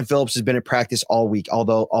 Jordan Phillips has been at practice all week,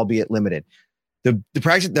 although albeit limited.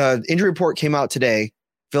 The injury report came out today.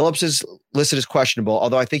 Phillips is listed as questionable,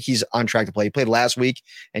 although I think he's on track to play. He played last week,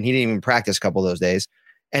 and he didn't even practice a couple of those days.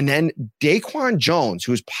 And then Daquan Jones,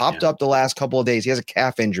 who's popped up the last couple of days, he has a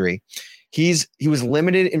calf injury. He was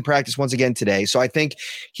limited in practice once again today. So I think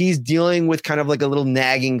he's dealing with kind of like a little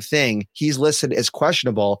nagging thing. He's listed as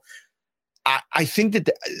questionable. I think that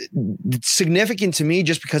it's significant to me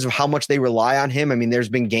just because of how much they rely on him. I mean, there's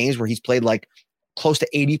been games where he's played like close to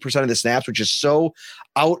 80% of the snaps, which is so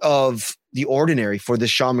out of the ordinary for this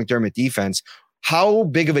Sean McDermott defense. How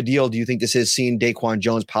big of a deal do you think this is, seeing Daquan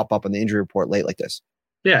Jones pop up on the injury report late like this?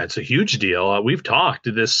 Yeah, it's a huge deal. We've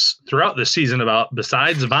talked this throughout the season about,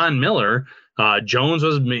 besides Von Miller, Jones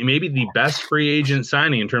was maybe the best free agent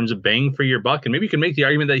signing in terms of bang for your buck. And maybe you can make the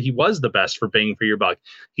argument that he was the best for bang for your buck.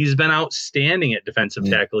 He's been outstanding at defensive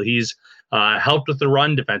tackle. He's helped with the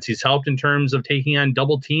run defense. He's helped in terms of taking on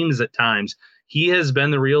double teams at times. He has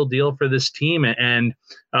been the real deal for this team, and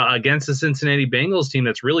against the Cincinnati Bengals team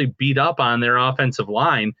that's really beat up on their offensive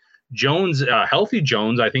line. Jones, healthy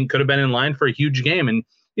Jones, I think could have been in line for a huge game. And,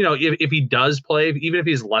 if he does play, even if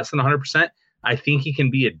he's less than 100%, I think he can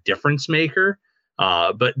be a difference maker.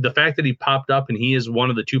 But the fact that he popped up and he is one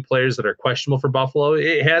of the 2 players that are questionable for Buffalo,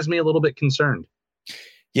 it has me a little bit concerned.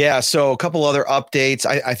 Yeah. So a couple other updates.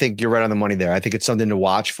 I think you're right on the money there. I think it's something to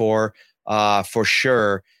watch for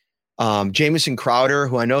sure. Jamison Crowder,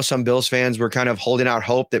 who I know some Bills fans were kind of holding out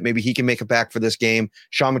hope that maybe he can make it back for this game.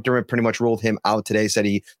 Sean McDermott pretty much ruled him out today, said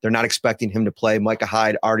they're not expecting him to play. Micah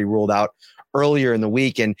Hyde already ruled out earlier in the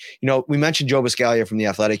week. And, we mentioned Joe Biscaglia from The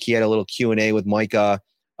Athletic. He had a little Q&A with Micah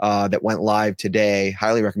that went live today.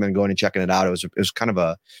 Highly recommend going and checking it out. It was kind of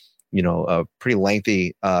a pretty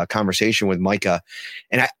lengthy conversation with Micah.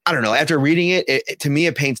 And I don't know, after reading it, to me,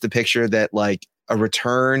 it paints the picture that like a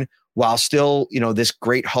return, while still, this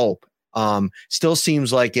great hope, still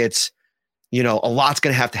seems like it's, a lot's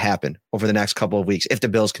going to have to happen over the next couple of weeks if the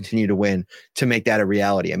Bills continue to win to make that a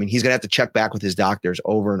reality. I mean, he's going to have to check back with his doctors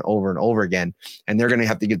over and over and over again, and they're going to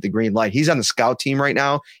have to get the green light. He's on the scout team right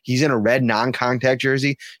now. He's in a red non-contact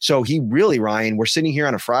jersey. So he really, Ryan, we're sitting here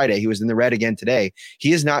on a Friday. He was in the red again today.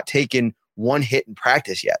 He has not taken one hit in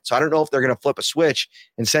practice yet. So I don't know if they're going to flip a switch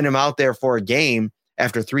and send him out there for a game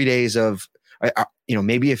after 3 days of,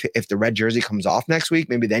 maybe if the red jersey comes off next week,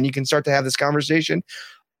 maybe then you can start to have this conversation.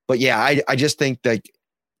 But yeah, I just think that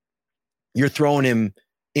you're throwing him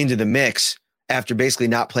into the mix after basically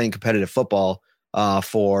not playing competitive football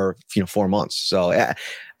for 4 months. So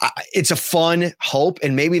it's a fun hope,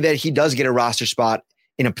 and maybe that he does get a roster spot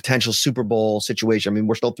in a potential Super Bowl situation. I mean,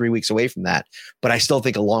 we're still 3 weeks away from that, but I still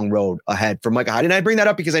think a long road ahead for Micah Hyde. And I bring that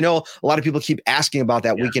up because I know a lot of people keep asking about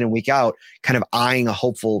that week in and week out, kind of eyeing a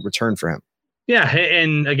hopeful return for him. Yeah,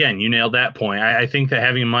 and again, you nailed that point. I think that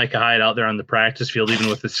having Micah Hyde out there on the practice field, even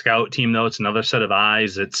with the scout team, though, it's another set of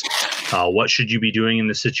eyes. It's what should you be doing in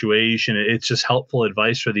the situation? It's just helpful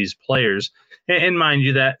advice for these players. And mind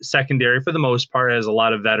you, that secondary, for the most part, has a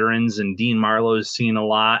lot of veterans, and Dean Marlowe has seen a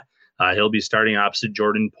lot. He'll be starting opposite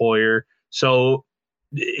Jordan Poyer. So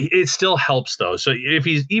it still helps, though. So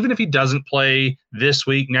even if he doesn't play this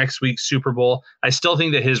week, next week, Super Bowl, I still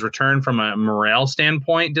think that his return from a morale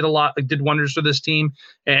standpoint did wonders for this team.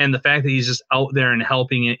 And the fact that he's just out there and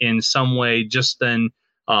helping it in some way, just then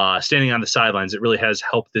standing on the sidelines, it really has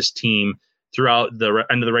helped this team throughout the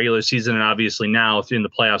end of the regular season, and obviously now in the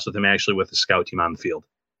playoffs with him actually with the scout team on the field.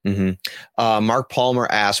 Mm-hmm. Mark Palmer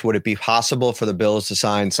asked, would it be possible for the Bills to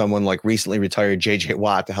sign someone like recently retired JJ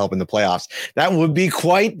Watt to help in the playoffs? That would be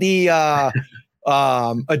quite the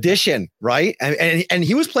addition, right? And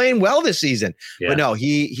he was playing well this season, but no,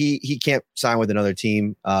 he can't sign with another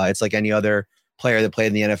team. It's like any other player that played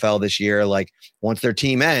in the NFL this year. Like once their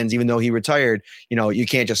team ends, even though he retired, you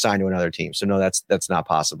can't just sign to another team. So no, that's not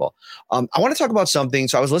possible. I want to talk about something.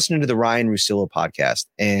 So I was listening to the Ryan Russillo podcast,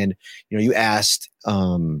 and you asked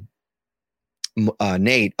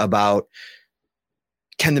Nate about,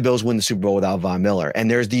 can the Bills win the Super Bowl without Von Miller? And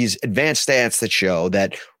there's these advanced stats that show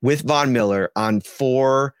that with Von Miller on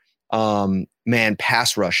 4 man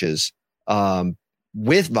pass rushes,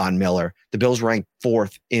 with Von Miller, the Bills ranked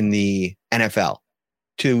 4th in the NFL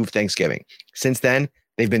to Thanksgiving. Since then,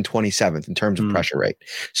 they've been 27th in terms of pressure rate.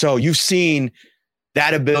 So you've seen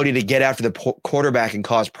that ability to get after the quarterback and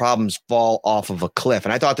cause problems fall off of a cliff.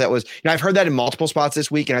 And I thought that was, I've heard that in multiple spots this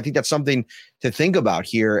week. And I think that's something to think about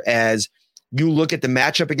here as you look at the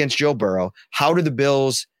matchup against Joe Burrow. How do the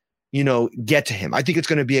Bills, get to him? I think it's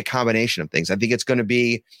going to be a combination of things. I think it's going to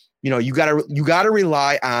be, you gotta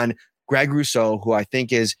rely on Greg Rousseau, who I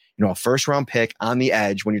think is, a first-round pick on the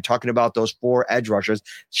edge. When you're talking about those 4 edge rushers,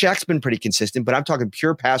 Shaq's been pretty consistent, but I'm talking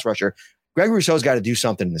pure pass rusher. Greg Rousseau's got to do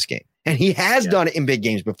something in this game, and he has done it in big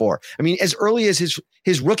games before. I mean, as early as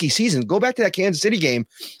his rookie season, go back to that Kansas City game,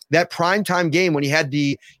 that primetime game when he had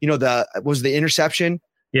the interception.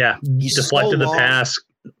 Yeah, he deflected the pass,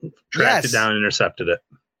 tracked it down, intercepted it.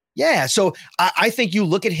 Yeah, so I think you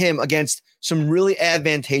look at him against some really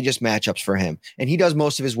advantageous matchups for him, and he does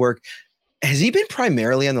most of his work. Has he been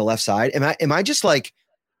primarily on the left side? Am I just like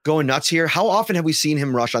going nuts here? How often have we seen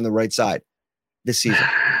him rush on the right side this season?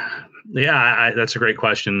 Yeah, that's a great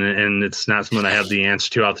question, and it's not something I have the answer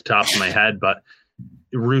to off the top of my head, but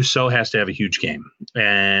Rousseau has to have a huge game.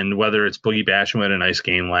 And whether it's Boogie Basham had a nice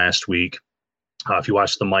game last week, if you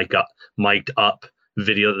watch the mic'd up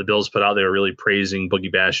video that the Bills put out, they were really praising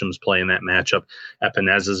Boogie Basham's play in that matchup.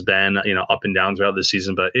 Epinez has been, up and down throughout the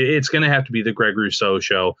season, but it's going to have to be the Greg Rousseau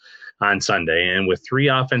show on Sunday. And with 3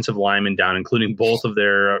 offensive linemen down, including both of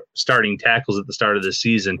their starting tackles at the start of the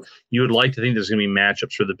season, you would like to think there's going to be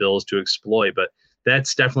matchups for the Bills to exploit, but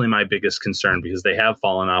that's definitely my biggest concern because they have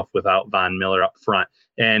fallen off without Von Miller up front.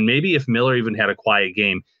 And maybe if Miller even had a quiet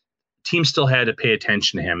game, team still had to pay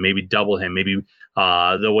attention to him, maybe double him, maybe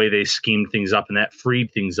the way they schemed things up, and that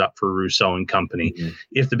freed things up for Rousseau and company. Mm-hmm.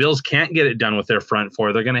 If the Bills can't get it done with their front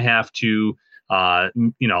 4, they're going to have to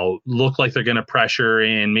look like they're going to pressure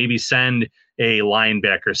and maybe send a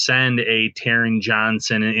linebacker, send a Taron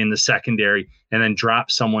Johnson in the secondary, and then drop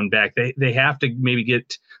someone back. They have to maybe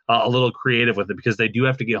get a little creative with it because they do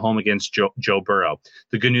have to get home against Joe Burrow.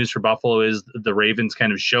 The good news for Buffalo is the Ravens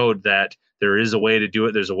kind of showed that there is a way to do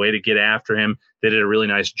it. There's a way to get after him. They did a really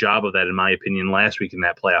nice job of that, in my opinion, last week in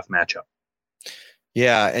that playoff matchup.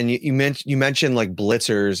 Yeah, and you mentioned like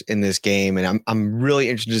blitzers in this game, and I'm really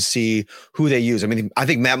interested to see who they use. I mean, I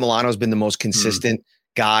think Matt Milano's been the most consistent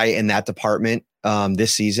guy in that department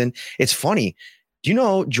this season. It's funny. Do you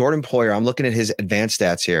know Jordan Poyer? I'm looking at his advanced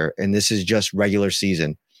stats here, and this is just regular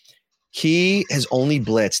season. He has only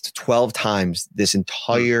blitzed 12 times this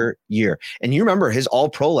entire year. And you remember his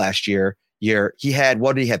All-Pro last year, he had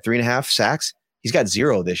 3.5 sacks? He's got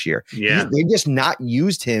 0 this year. Yeah. They just not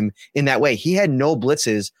used him in that way. He had no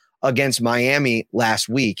blitzes against Miami last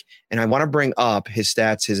week. And I want to bring up his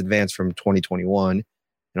stats, his advance from 2021.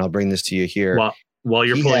 and I'll bring this to you here. While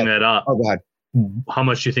you're pulling that up, oh, go ahead. How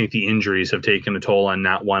much do you think the injuries have taken a toll on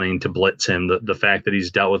not wanting to blitz him? The fact that he's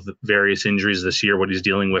dealt with various injuries this year, what he's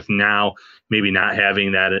dealing with now, maybe not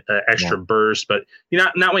having that extra burst, but you're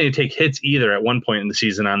not wanting to take hits either at one point in the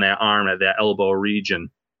season on that arm, at that elbow region.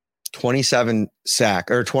 27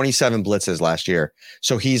 blitzes last year.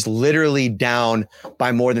 So he's literally down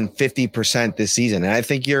by more than 50% this season. And I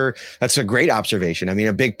think that's a great observation. I mean,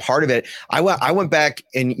 a big part of it, I went back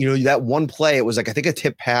and, that one play, it was like, I think a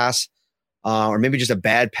tip pass, or maybe just a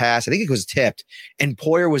bad pass. I think it was tipped and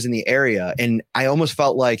Poyer was in the area. And I almost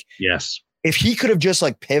felt like, yes, if he could have just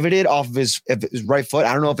like pivoted off of his right foot,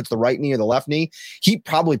 I don't know if it's the right knee or the left knee, he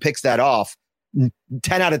probably picks that off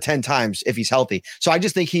 10 out of 10 times if he's healthy. So I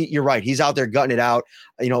just think you're right. He's out there gutting it out.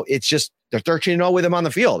 It's just, they're 13-0 with him on the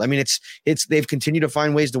field. I mean, they've continued to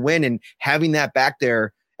find ways to win, and having that back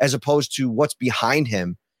there as opposed to what's behind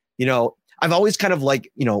him. I've always kind of like,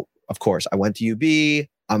 of course I went to UB.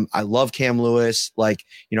 I love Cam Lewis. Like,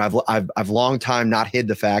 I've long time not hid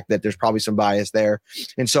the fact that there's probably some bias there.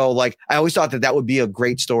 And so like, I always thought that would be a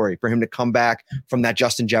great story for him to come back from that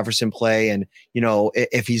Justin Jefferson play. And,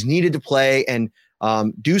 if he's needed to play and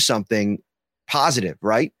do something positive,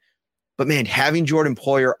 right? But man, having Jordan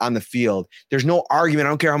Poyer on the field, there's no argument.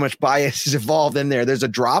 I don't care how much bias is involved in there. There's a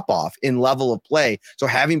drop off in level of play. So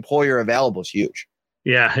having Poyer available is huge.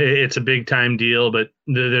 Yeah, it's a big time deal, but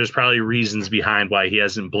there's probably reasons behind why he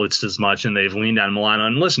hasn't blitzed as much, and they've leaned on Milano.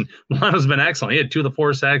 And listen, Milano's been excellent. He had 2 of the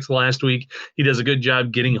 4 sacks last week. He does a good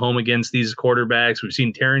job getting home against these quarterbacks. We've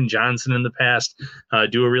seen Taron Johnson in the past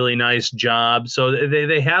do a really nice job. So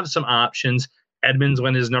they have some options. Edmonds,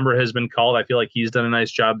 when his number has been called, I feel like he's done a nice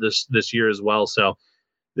job this year as well. So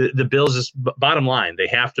the Bills, is bottom line, they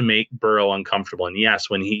have to make Burrow uncomfortable. And yes,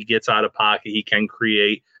 when he gets out of pocket, he can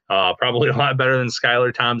create probably a lot better than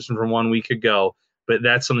Skylar Thompson from 1 week ago. But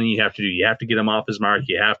that's something you have to do. You have to get him off his mark.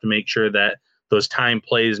 You have to make sure that those time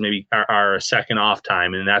plays maybe are a second off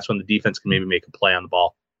time. And that's when the defense can maybe make a play on the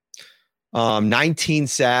ball. 19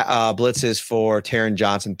 blitzes for Taron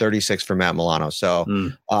Johnson, 36 for Matt Milano.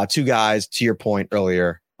 So 2 guys, to your point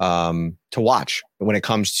earlier, to watch when it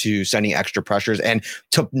comes to sending extra pressures. And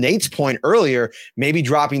to Nate's point earlier, maybe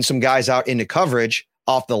dropping some guys out into coverage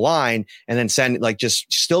off the line and then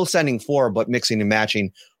still sending 4, but mixing and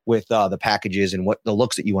matching with the packages and what the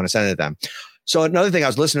looks that you want to send to them. So another thing, I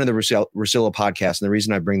was listening to the Russillo podcast, and the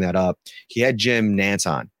reason I bring that up, he had Jim Nantz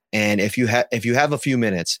on. And if you have a few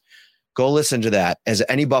minutes, go listen to that. As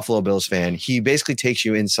any Buffalo Bills fan, he basically takes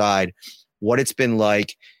you inside what it's been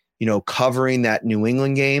like, covering that New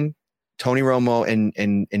England game. Tony Romo and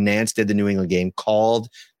Nantz did the New England game, called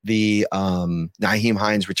the Nyheim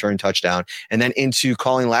Hines return touchdown, and then into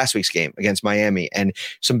calling last week's game against Miami, and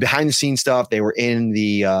some behind the scenes stuff. They were in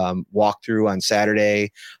the walkthrough on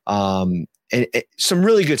Saturday, and some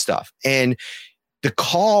really good stuff. And the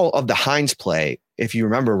call of the Hines play, if you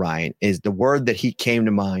remember, Ryan, is the word that he came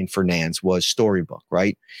to mind for Nantz was storybook,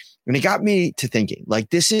 right? And it got me to thinking,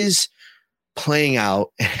 like, this is playing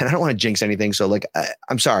out, and I don't want to jinx anything. So like,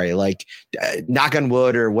 I'm sorry, like knock on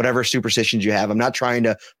wood or whatever superstitions you have. I'm not trying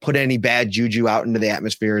to put any bad juju out into the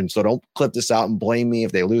atmosphere. And so don't clip this out and blame me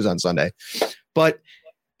if they lose on Sunday. But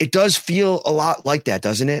it does feel a lot like that,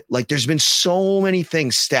 doesn't it? Like there's been so many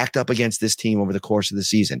things stacked up against this team over the course of the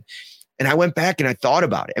season. And I went back and I thought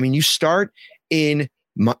about it. I mean, you start in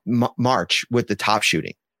March with the top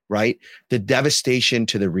shooting, right? The devastation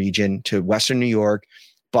to the region, to Western New York,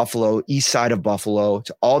 Buffalo, east side of Buffalo,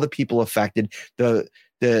 to all the people affected,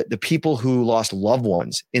 the people who lost loved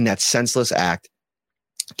ones in that senseless act.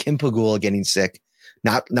 Kim Pagula getting sick,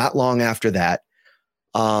 not long after that.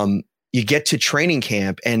 You get to training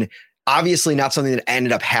camp, and obviously not something that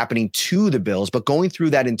ended up happening to the Bills, but going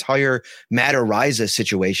through that entire Matt Araiza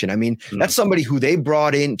situation. I mean, that's somebody who they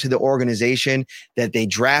brought into the organization, that they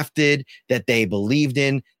drafted, that they believed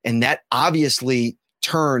in, and that obviously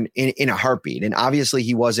turn in a heartbeat. And obviously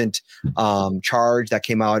he wasn't charged. That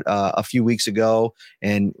came out a few weeks ago.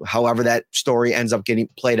 And however that story ends up getting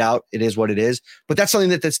played out, it is what it is. But that's something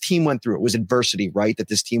that this team went through. It was adversity, right? That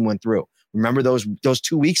this team went through. Remember those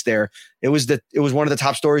 2 weeks there? It was one of the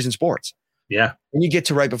top stories in sports. Yeah. And you get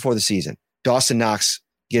to right before the season, Dawson Knox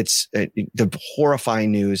gets the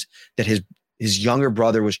horrifying news that his younger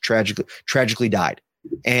brother was tragically died.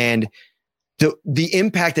 And the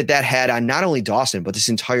impact that had on not only Dawson, but this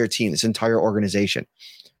entire team, this entire organization.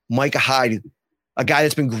 Micah Hyde, a guy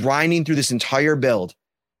that's been grinding through this entire build,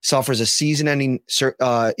 suffers a season-ending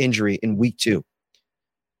injury in week 2.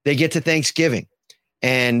 They get to Thanksgiving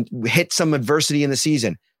and hit some adversity in the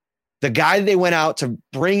season. The guy they went out to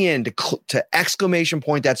bring in to exclamation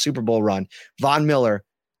point that Super Bowl run, Von Miller,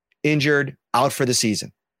 injured, out for the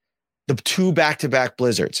season. The 2 back-to-back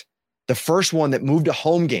blizzards. The first one that moved a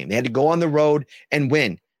home game. They had to go on the road and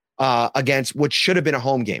win against what should have been a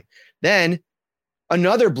home game. Then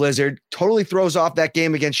another blizzard totally throws off that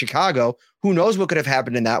game against Chicago. Who knows what could have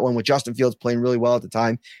happened in that one with Justin Fields playing really well at the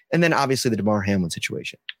time. And then obviously the Damar Hamlin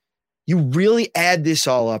situation. You really add this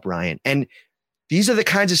all up, Ryan. And these are the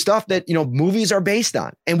kinds of stuff that, movies are based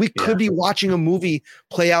on. And we could be watching a movie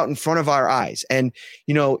play out in front of our eyes. And,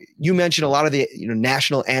 you mentioned a lot of the,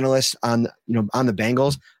 national analysts on the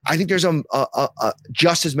Bengals. I think there's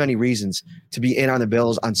just as many reasons to be in on the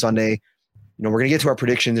Bills on Sunday. We're going to get to our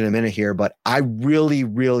predictions in a minute here, but I really,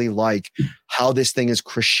 really like how this thing is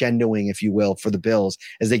crescendoing, if you will, for the Bills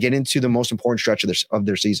as they get into the most important stretch of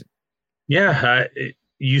their season. Yeah,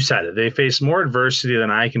 you said it. They face more adversity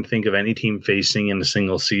than I can think of any team facing in a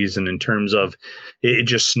single season in terms of it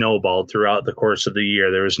just snowballed throughout the course of the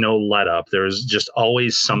year. There was no let up. There was just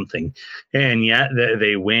always something. And yet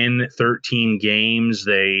they win 13 games.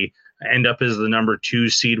 They end up as the number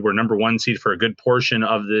 2 seed. We're number 1 seed for a good portion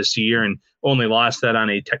of this year and only lost that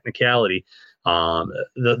on a technicality.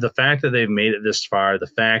 The fact that they've made it this far, the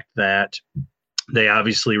fact that they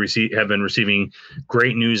obviously have been receiving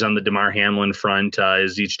great news on the Damar Hamlin front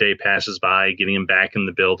as each day passes by, getting him back in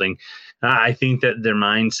the building. I think that their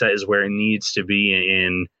mindset is where it needs to be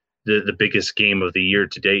in the biggest game of the year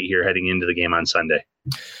to date here heading into the game on Sunday.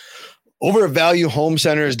 Over at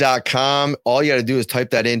valuehomecenters.com, all you got to do is type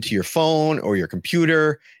that into your phone or your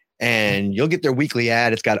computer, and you'll get their weekly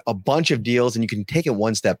ad. It's got a bunch of deals, and you can take it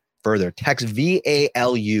one step further. Text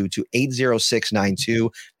VALU to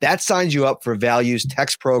 80692. That signs you up for Value's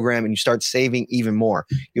text program, and you start saving even more.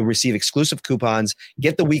 You'll receive exclusive coupons,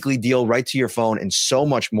 get the weekly deal right to your phone, and so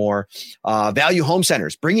much more. Value Home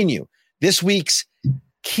Centers bringing you this week's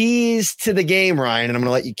keys to the game, Ryan, and I'm going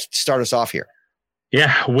to let you start us off here.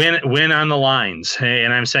 Yeah, win on the lines.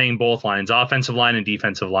 And I'm saying both lines, offensive line and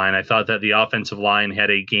defensive line. I thought that the offensive line had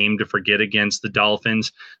a game to forget against the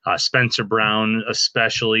Dolphins. Spencer Brown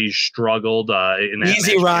especially struggled. In that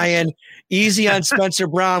Easy, match. Ryan. Easy on Spencer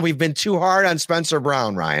Brown. We've been too hard on Spencer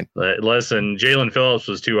Brown, Ryan. Listen, Jalen Phillips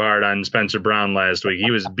was too hard on Spencer Brown last week. He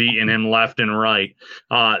was beating him left and right.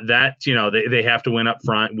 They have to win up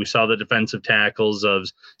front. We saw the defensive tackles of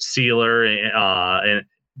Sealer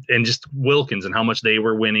and just Wilkins and how much they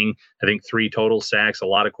were winning. I think 3 total sacks, a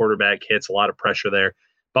lot of quarterback hits, a lot of pressure there.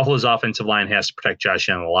 Buffalo's offensive line has to protect Josh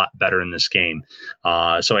Allen a lot better in this game.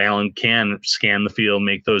 So Allen can scan the field,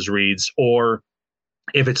 make those reads, or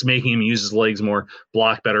if it's making him use his legs more,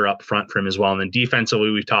 block better up front for him as well. And then defensively,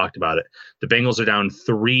 we've talked about it. The Bengals are down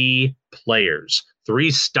 3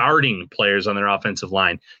 starting players on their offensive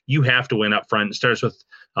line. You have to win up front. It starts with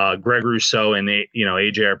Greg Rousseau, and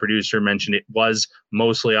AJ, our producer, mentioned it was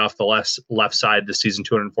mostly off the left side this season,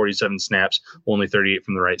 247 snaps, only 38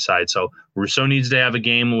 from the right side. So Rousseau needs to have a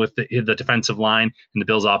game with the defensive line, and the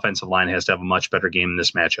Bills' offensive line has to have a much better game in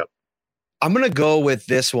this matchup. I'm going to go with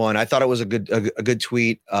this one. I thought it was a good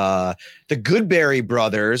tweet. The Goodberry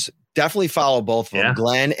brothers, definitely follow both of them, yeah.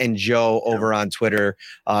 Glenn and Joe over on Twitter.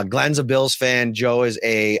 Glenn's a Bills fan. Joe is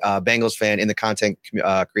a Bengals fan in the content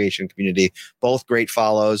creation community. Both great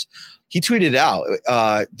follows. He tweeted out,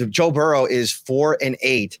 Joe Burrow is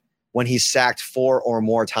 4-8 when he's sacked 4 or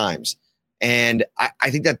more times. And I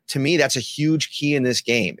think that, to me, that's a huge key in this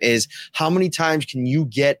game, is how many times can you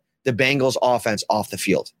get the Bengals offense off the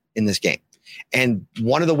field in this game? And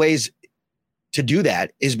one of the ways to do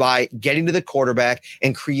that is by getting to the quarterback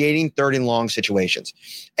and creating 3rd and long situations,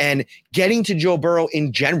 and getting to Joe Burrow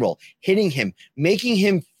in general, hitting him, making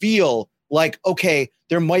him feel like, okay,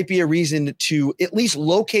 there might be a reason to at least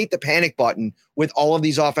locate the panic button with all of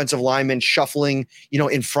these offensive linemen shuffling,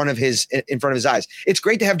 in front of his eyes. It's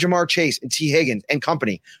great to have Jamar Chase and T. Higgins and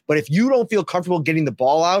company, but if you don't feel comfortable getting the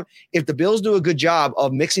ball out, if the Bills do a good job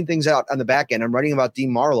of mixing things out on the back end, I'm writing about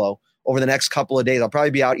Dean Marlowe over the next couple of days. I'll probably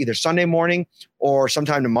be out either Sunday morning or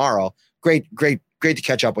sometime tomorrow. Great to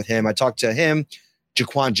catch up with him. I talked to him,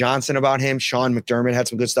 Jaquan Johnson about him. Sean McDermott had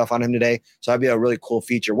some good stuff on him today. So that'd be a really cool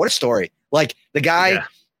feature. What a story. Like, the guy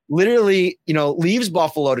literally, leaves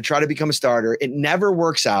Buffalo to try to become a starter. It never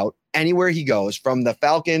works out anywhere he goes, from the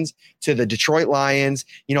Falcons to the Detroit Lions.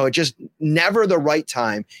 It just never the right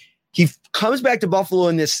time. He comes back to Buffalo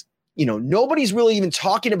in this, nobody's really even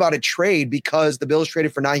talking about a trade, because the Bills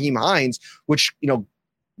traded for Nyheim Hines, which,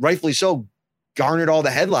 rightfully so, garnered all the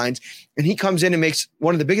headlines. And he comes in and makes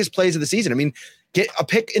one of the biggest plays of the season. I mean, get a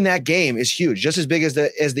pick in that game is huge, just as big as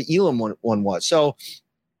the Elam one was. So,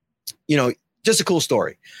 just a cool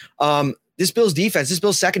story. This Bills defense, this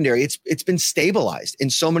Bills secondary, it's been stabilized in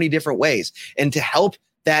so many different ways. And to help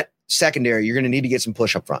that secondary, you're going to need to get some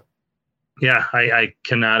push up front. Yeah, I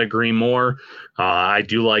cannot agree more. I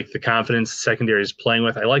do like the confidence the secondary is playing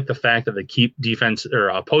with. I like the fact that they keep defense or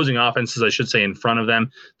opposing offenses, I should say, in front of them.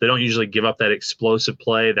 They don't usually give up that explosive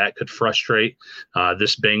play that could frustrate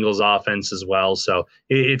this Bengals offense as well. So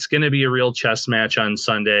it's going to be a real chess match on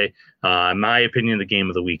Sunday. In my opinion, the game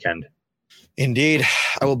of the weekend. Indeed.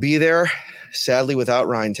 I will be there, sadly, without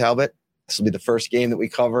Ryan Talbot. This will be the first game that we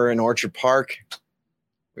cover in Orchard Park.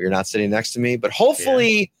 Where you're not sitting next to me, but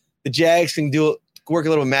hopefully the Jags can work a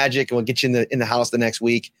little magic, and we'll get you in the house the next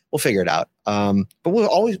week. We'll figure it out. But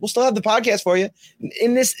we'll still have the podcast for you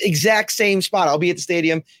in this exact same spot. I'll be at the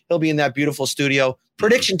stadium. He'll be in that beautiful studio.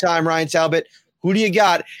 Prediction time, Ryan Talbot. Who do you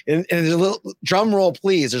got? And there's a little drum roll,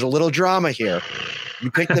 please. There's a little drama here.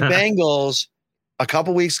 You picked the Bengals a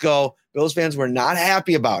couple weeks ago. Bills fans were not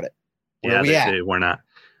happy about it. We're not.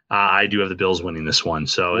 I do have the Bills winning this one.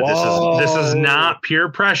 So this is not pure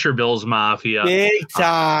pressure, Bills Mafia. Big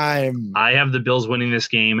time. I have the Bills winning this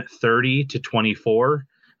game 30-24.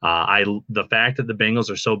 The fact that the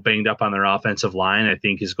Bengals are so banged up on their offensive line, I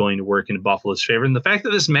think is going to work in Buffalo's favor. And the fact that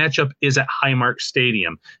this matchup is at Highmark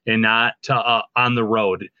Stadium and not on the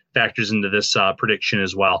road factors into this prediction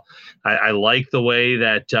as well. I like the way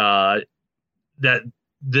that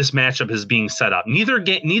this matchup is being set up.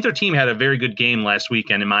 Neither team had a very good game last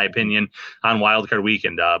weekend, in my opinion, on Wildcard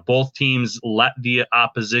Weekend. Both teams let the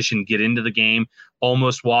opposition get into the game,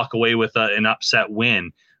 almost walk away with an upset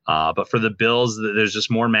win. But for the Bills, there's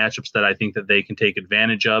just more matchups that I think that they can take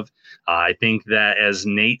advantage of. I think that, as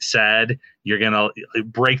Nate said, you're going to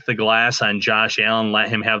break the glass on Josh Allen, let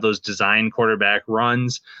him have those design quarterback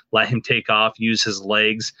runs, let him take off, use his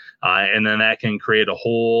legs, and then that can create a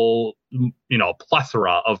whole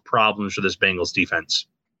plethora of problems for this Bengals defense.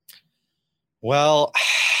 Well,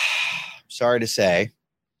 sorry to say,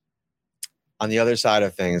 on the other side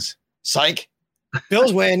of things, psych,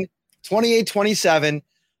 Bills win 28-27.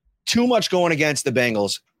 Too much going against the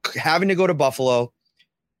Bengals, having to go to Buffalo,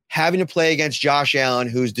 having to play against Josh Allen,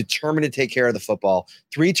 who's determined to take care of the football.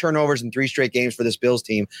 3 turnovers in 3 straight games for this Bills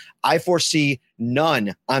team. I foresee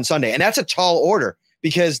none on Sunday. And that's a tall order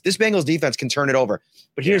because this Bengals defense can turn it over.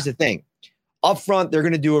 But here's the thing. Up front, they're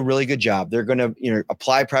going to do a really good job. They're going to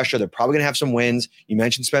apply pressure. They're probably going to have some wins. You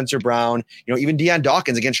mentioned Spencer Brown, even Deion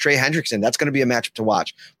Dawkins against Trey Hendrickson. That's going to be a matchup to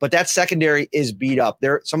watch. But that secondary is beat up.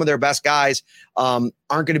 Some of their best guys aren't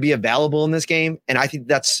going to be available in this game, and I think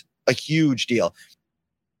that's a huge deal.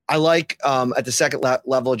 I like at the second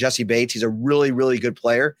level, Jesse Bates. He's a really, really good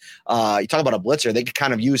player. You talk about a blitzer. They could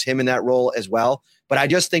kind of use him in that role as well. But I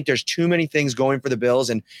just think there's too many things going for the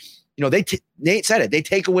Bills, and Nate said it. They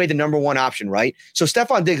take away the number one option, right? So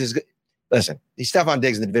Stephon Diggs he's Stephon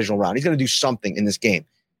Diggs in the divisional round. He's going to do something in this game.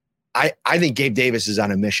 I think Gabe Davis is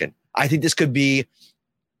on a mission. I think this could be,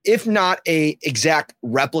 if not a exact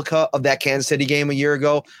replica of that Kansas City game a year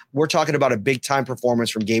ago, we're talking about a big time performance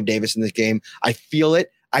from Gabe Davis in this game. I feel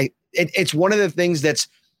it. It's one of the things that's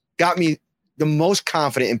got me the most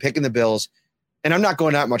confident in picking the Bills. And I'm not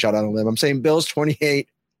going that much out on a limb. I'm saying Bills 28,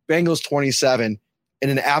 Bengals 27. In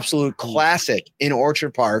an absolute classic in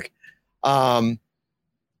Orchard Park. We'll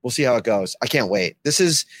see how it goes. I can't wait. This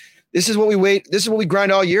is what we wait. This is what we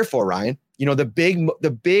grind all year for, Ryan.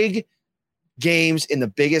 The big games in the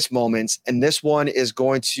biggest moments. And this one is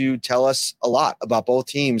going to tell us a lot about both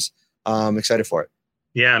teams. I'm excited for it.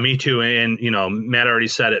 Yeah, me too. And, Matt already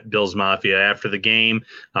said it, Bills Mafia. After the game,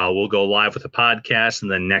 we'll go live with a podcast. And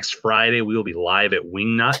then next Friday, we will be live at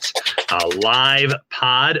Wingnuts, live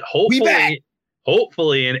pod.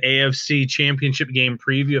 Hopefully an AFC championship game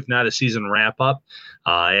preview, if not a season wrap up,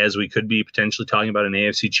 as we could be potentially talking about an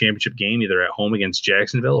AFC championship game, either at home against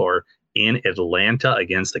Jacksonville or in Atlanta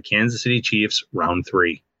against the Kansas City Chiefs, round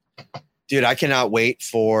 3. Dude, I cannot wait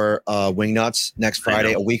for Wingnuts next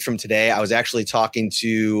Friday, a week from today. I was actually talking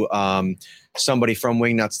to somebody from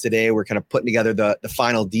Wingnuts today. We're kind of putting together the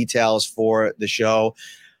final details for the show.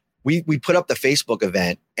 We put up the Facebook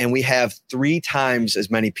event, and we have 3 times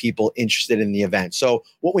as many people interested in the event. So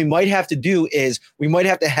what we might have to do is we might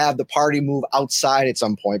have to have the party move outside at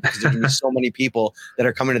some point because there's going to be so many people that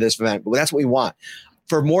are coming to this event. But that's what we want.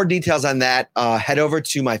 For more details on that, head over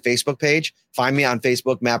to my Facebook page. Find me on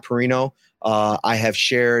Facebook, Matt Perino. I have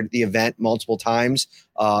shared the event multiple times.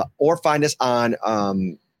 Or find us on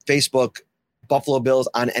Facebook, Buffalo Bills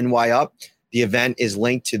on NY Up. The event is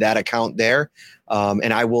linked to that account there.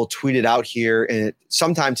 And I will tweet it out here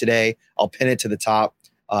sometime today. I'll pin it to the top.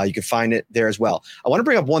 You can find it there as well. I want to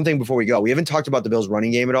bring up one thing before we go. We haven't talked about the Bills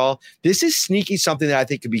running game at all. This is sneaky something that I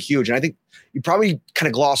think could be huge. And I think you probably kind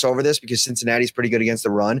of gloss over this because Cincinnati's pretty good against the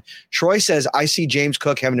run. Troy says, I see James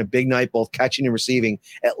Cook having a big night, both catching and receiving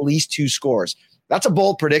at least 2 scores. That's a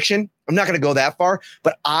bold prediction. I'm not going to go that far,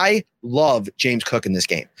 but I love James Cook in this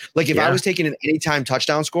game. Like if I was taking an anytime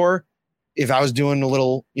touchdown scorer, if I was doing a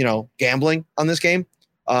little, gambling on this game,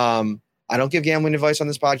 I don't give gambling advice on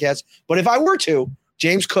this podcast, but if I were to,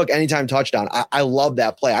 James Cook anytime touchdown, I love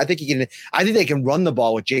that play. I think they can run the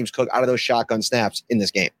ball with James Cook out of those shotgun snaps in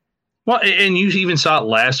this game. Well, and you even saw it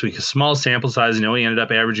last week, a small sample size. He ended up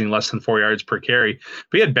averaging less than 4 yards per carry.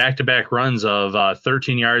 But he had back-to-back runs of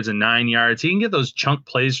 13 yards and 9 yards. He can get those chunk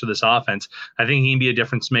plays for this offense. I think he can be a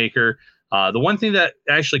difference maker. The one thing that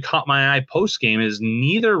actually caught my eye post-game is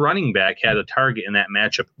neither running back had a target in that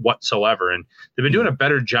matchup whatsoever. And they've been doing a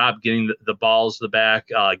better job getting the balls to the back,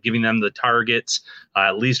 giving them the targets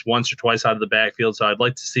at least once or twice out of the backfield. So I'd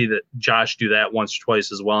like to see that Josh do that once or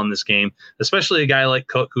twice as well in this game, especially a guy like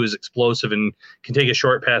Cook who is explosive and can take a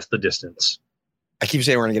short pass the distance. I keep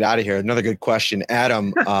saying we're going to get out of here. Another good question.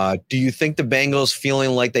 Adam, do you think the Bengals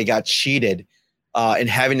feeling like they got cheated and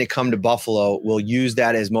having to come to Buffalo will use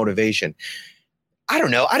that as motivation? I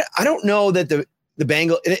don't know. I don't know that the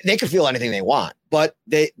Bengals, they could feel anything they want, but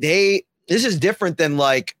this is different than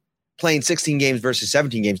like playing 16 games versus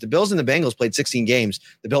 17 games. The Bills and the Bengals played 16 games.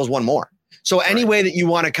 The Bills won more. So any way that you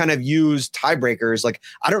want to kind of use tiebreakers, like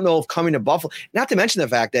I don't know if coming to Buffalo, not to mention the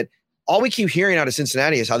fact that all we keep hearing out of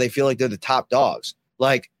Cincinnati is how they feel like they're the top dogs.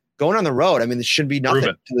 Like going on the road, I mean, this should be nothing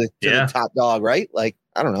to the top dog, right? Like,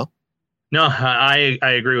 I don't know. No, I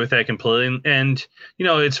agree with that completely. And,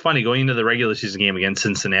 it's funny going into the regular season game against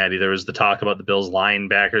Cincinnati, there was the talk about the Bills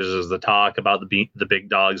linebackers. There was the talk about the big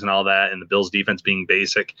dogs and all that, and the Bills defense being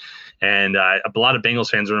basic. And a lot of Bengals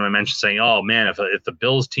fans were mentioned saying, oh, man, if the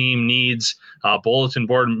Bills team needs bulletin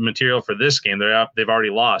board material for this game, they've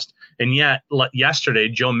already lost. And yet yesterday,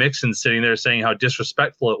 Joe Mixon sitting there saying how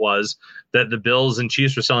disrespectful it was that the Bills and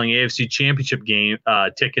Chiefs were selling AFC Championship game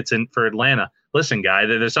tickets for Atlanta. Listen, guy,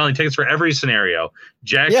 they're selling tickets for every scenario.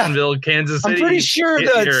 Jacksonville, Kansas City. I'm pretty sure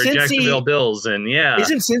the Jacksonville Bills, and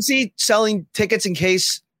isn't Cincy selling tickets in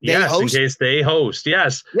case they host? In case they host.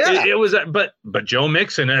 Yes, it was. But Joe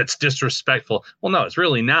Mixon, it's disrespectful. Well, no, it's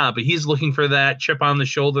really not. But he's looking for that chip on the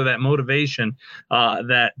shoulder, that motivation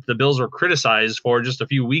that the Bills were criticized for just a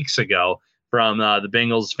few weeks ago from the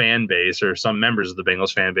Bengals fan base or some members of the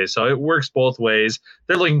Bengals fan base. So it works both ways.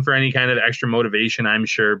 They're looking for any kind of extra motivation, I'm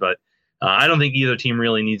sure, but. I don't think either team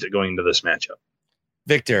really needs it going into this matchup.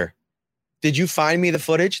 Victor, did you find me the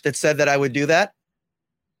footage that said that I would do that?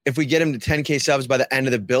 If we get him to 10K subs by the end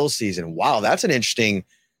of the Bills season. Wow, that's an interesting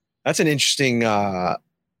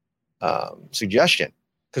suggestion.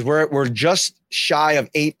 Because we're just shy of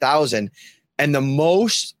 8,000, and the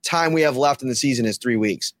most time we have left in the season is 3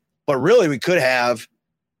 weeks. But really, we could have,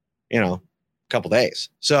 a couple days.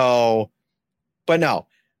 So, but no.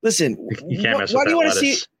 Listen, why do you want to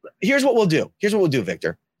see? Here's what we'll do.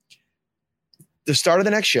 Victor. The start of the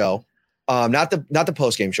next show, not the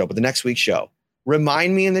post-game show, but the next week's show.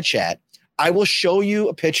 Remind me in the chat. I will show you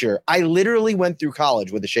a picture. I literally went through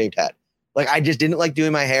college with a shaved head. Like I just didn't like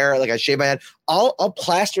doing my hair. Like I shaved my head. I'll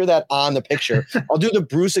plaster that on the picture. I'll do the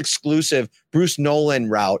Bruce Nolan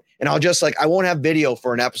route, and I'll just I won't have video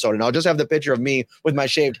for an episode, and I'll just have the picture of me with my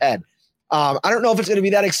shaved head. I don't know if it's going to be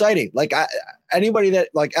that exciting. Like anybody that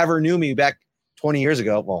ever knew me back 20 years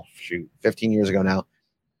ago, 15 years ago now,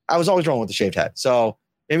 I was always rolling with the shaved head. So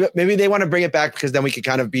maybe they want to bring it back because then we could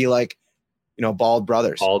kind of be bald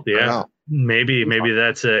brothers. Bald, yeah. Maybe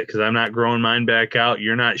that's it because I'm not growing mine back out.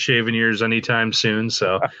 You're not shaving yours anytime soon.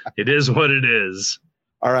 So it is what it is.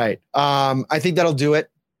 All right. I think that'll do it.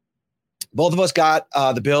 Both of us got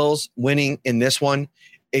the Bills winning in this one.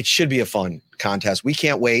 It should be a fun contest. We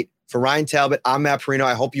can't wait. For Ryan Talbot, I'm Matt Perino.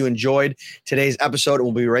 I hope you enjoyed today's episode.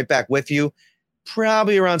 We'll be right back with you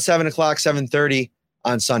probably around 7 o'clock, 7:30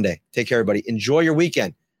 on Sunday. Take care, everybody. Enjoy your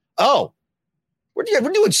weekend. Oh, we're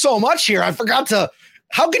doing so much here. I forgot to.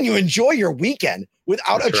 How can you enjoy your weekend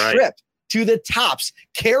without a trip to the Tops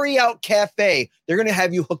Carry-Out Cafe? They're going to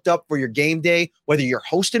have you hooked up for your game day, whether you're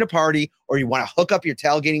hosting a party or you want to hook up your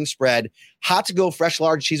tailgating spread. Hot to go, fresh,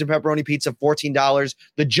 large cheese and pepperoni pizza, $14.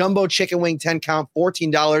 The jumbo chicken wing 10 count,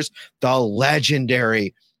 $14. The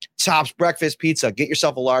legendary Tops breakfast pizza. Get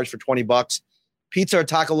yourself a large for $20. Pizza or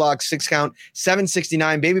taco log 6 count,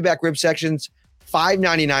 $7.69. Baby back rib sections,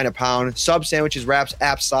 $5.99 a pound. Sub sandwiches, wraps,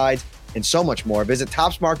 apps, sides, and so much more. Visit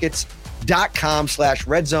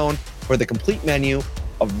topsmarkets.com/redzone for the complete menu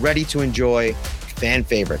of ready-to-enjoy fan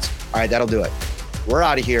favorites. All right, that'll do it. We're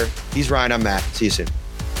out of here. He's Ryan. I'm Matt. See you soon.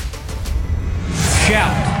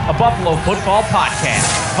 Shout, a Buffalo football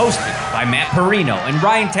podcast, hosted by Matt Perino and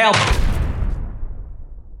Ryan Talbot.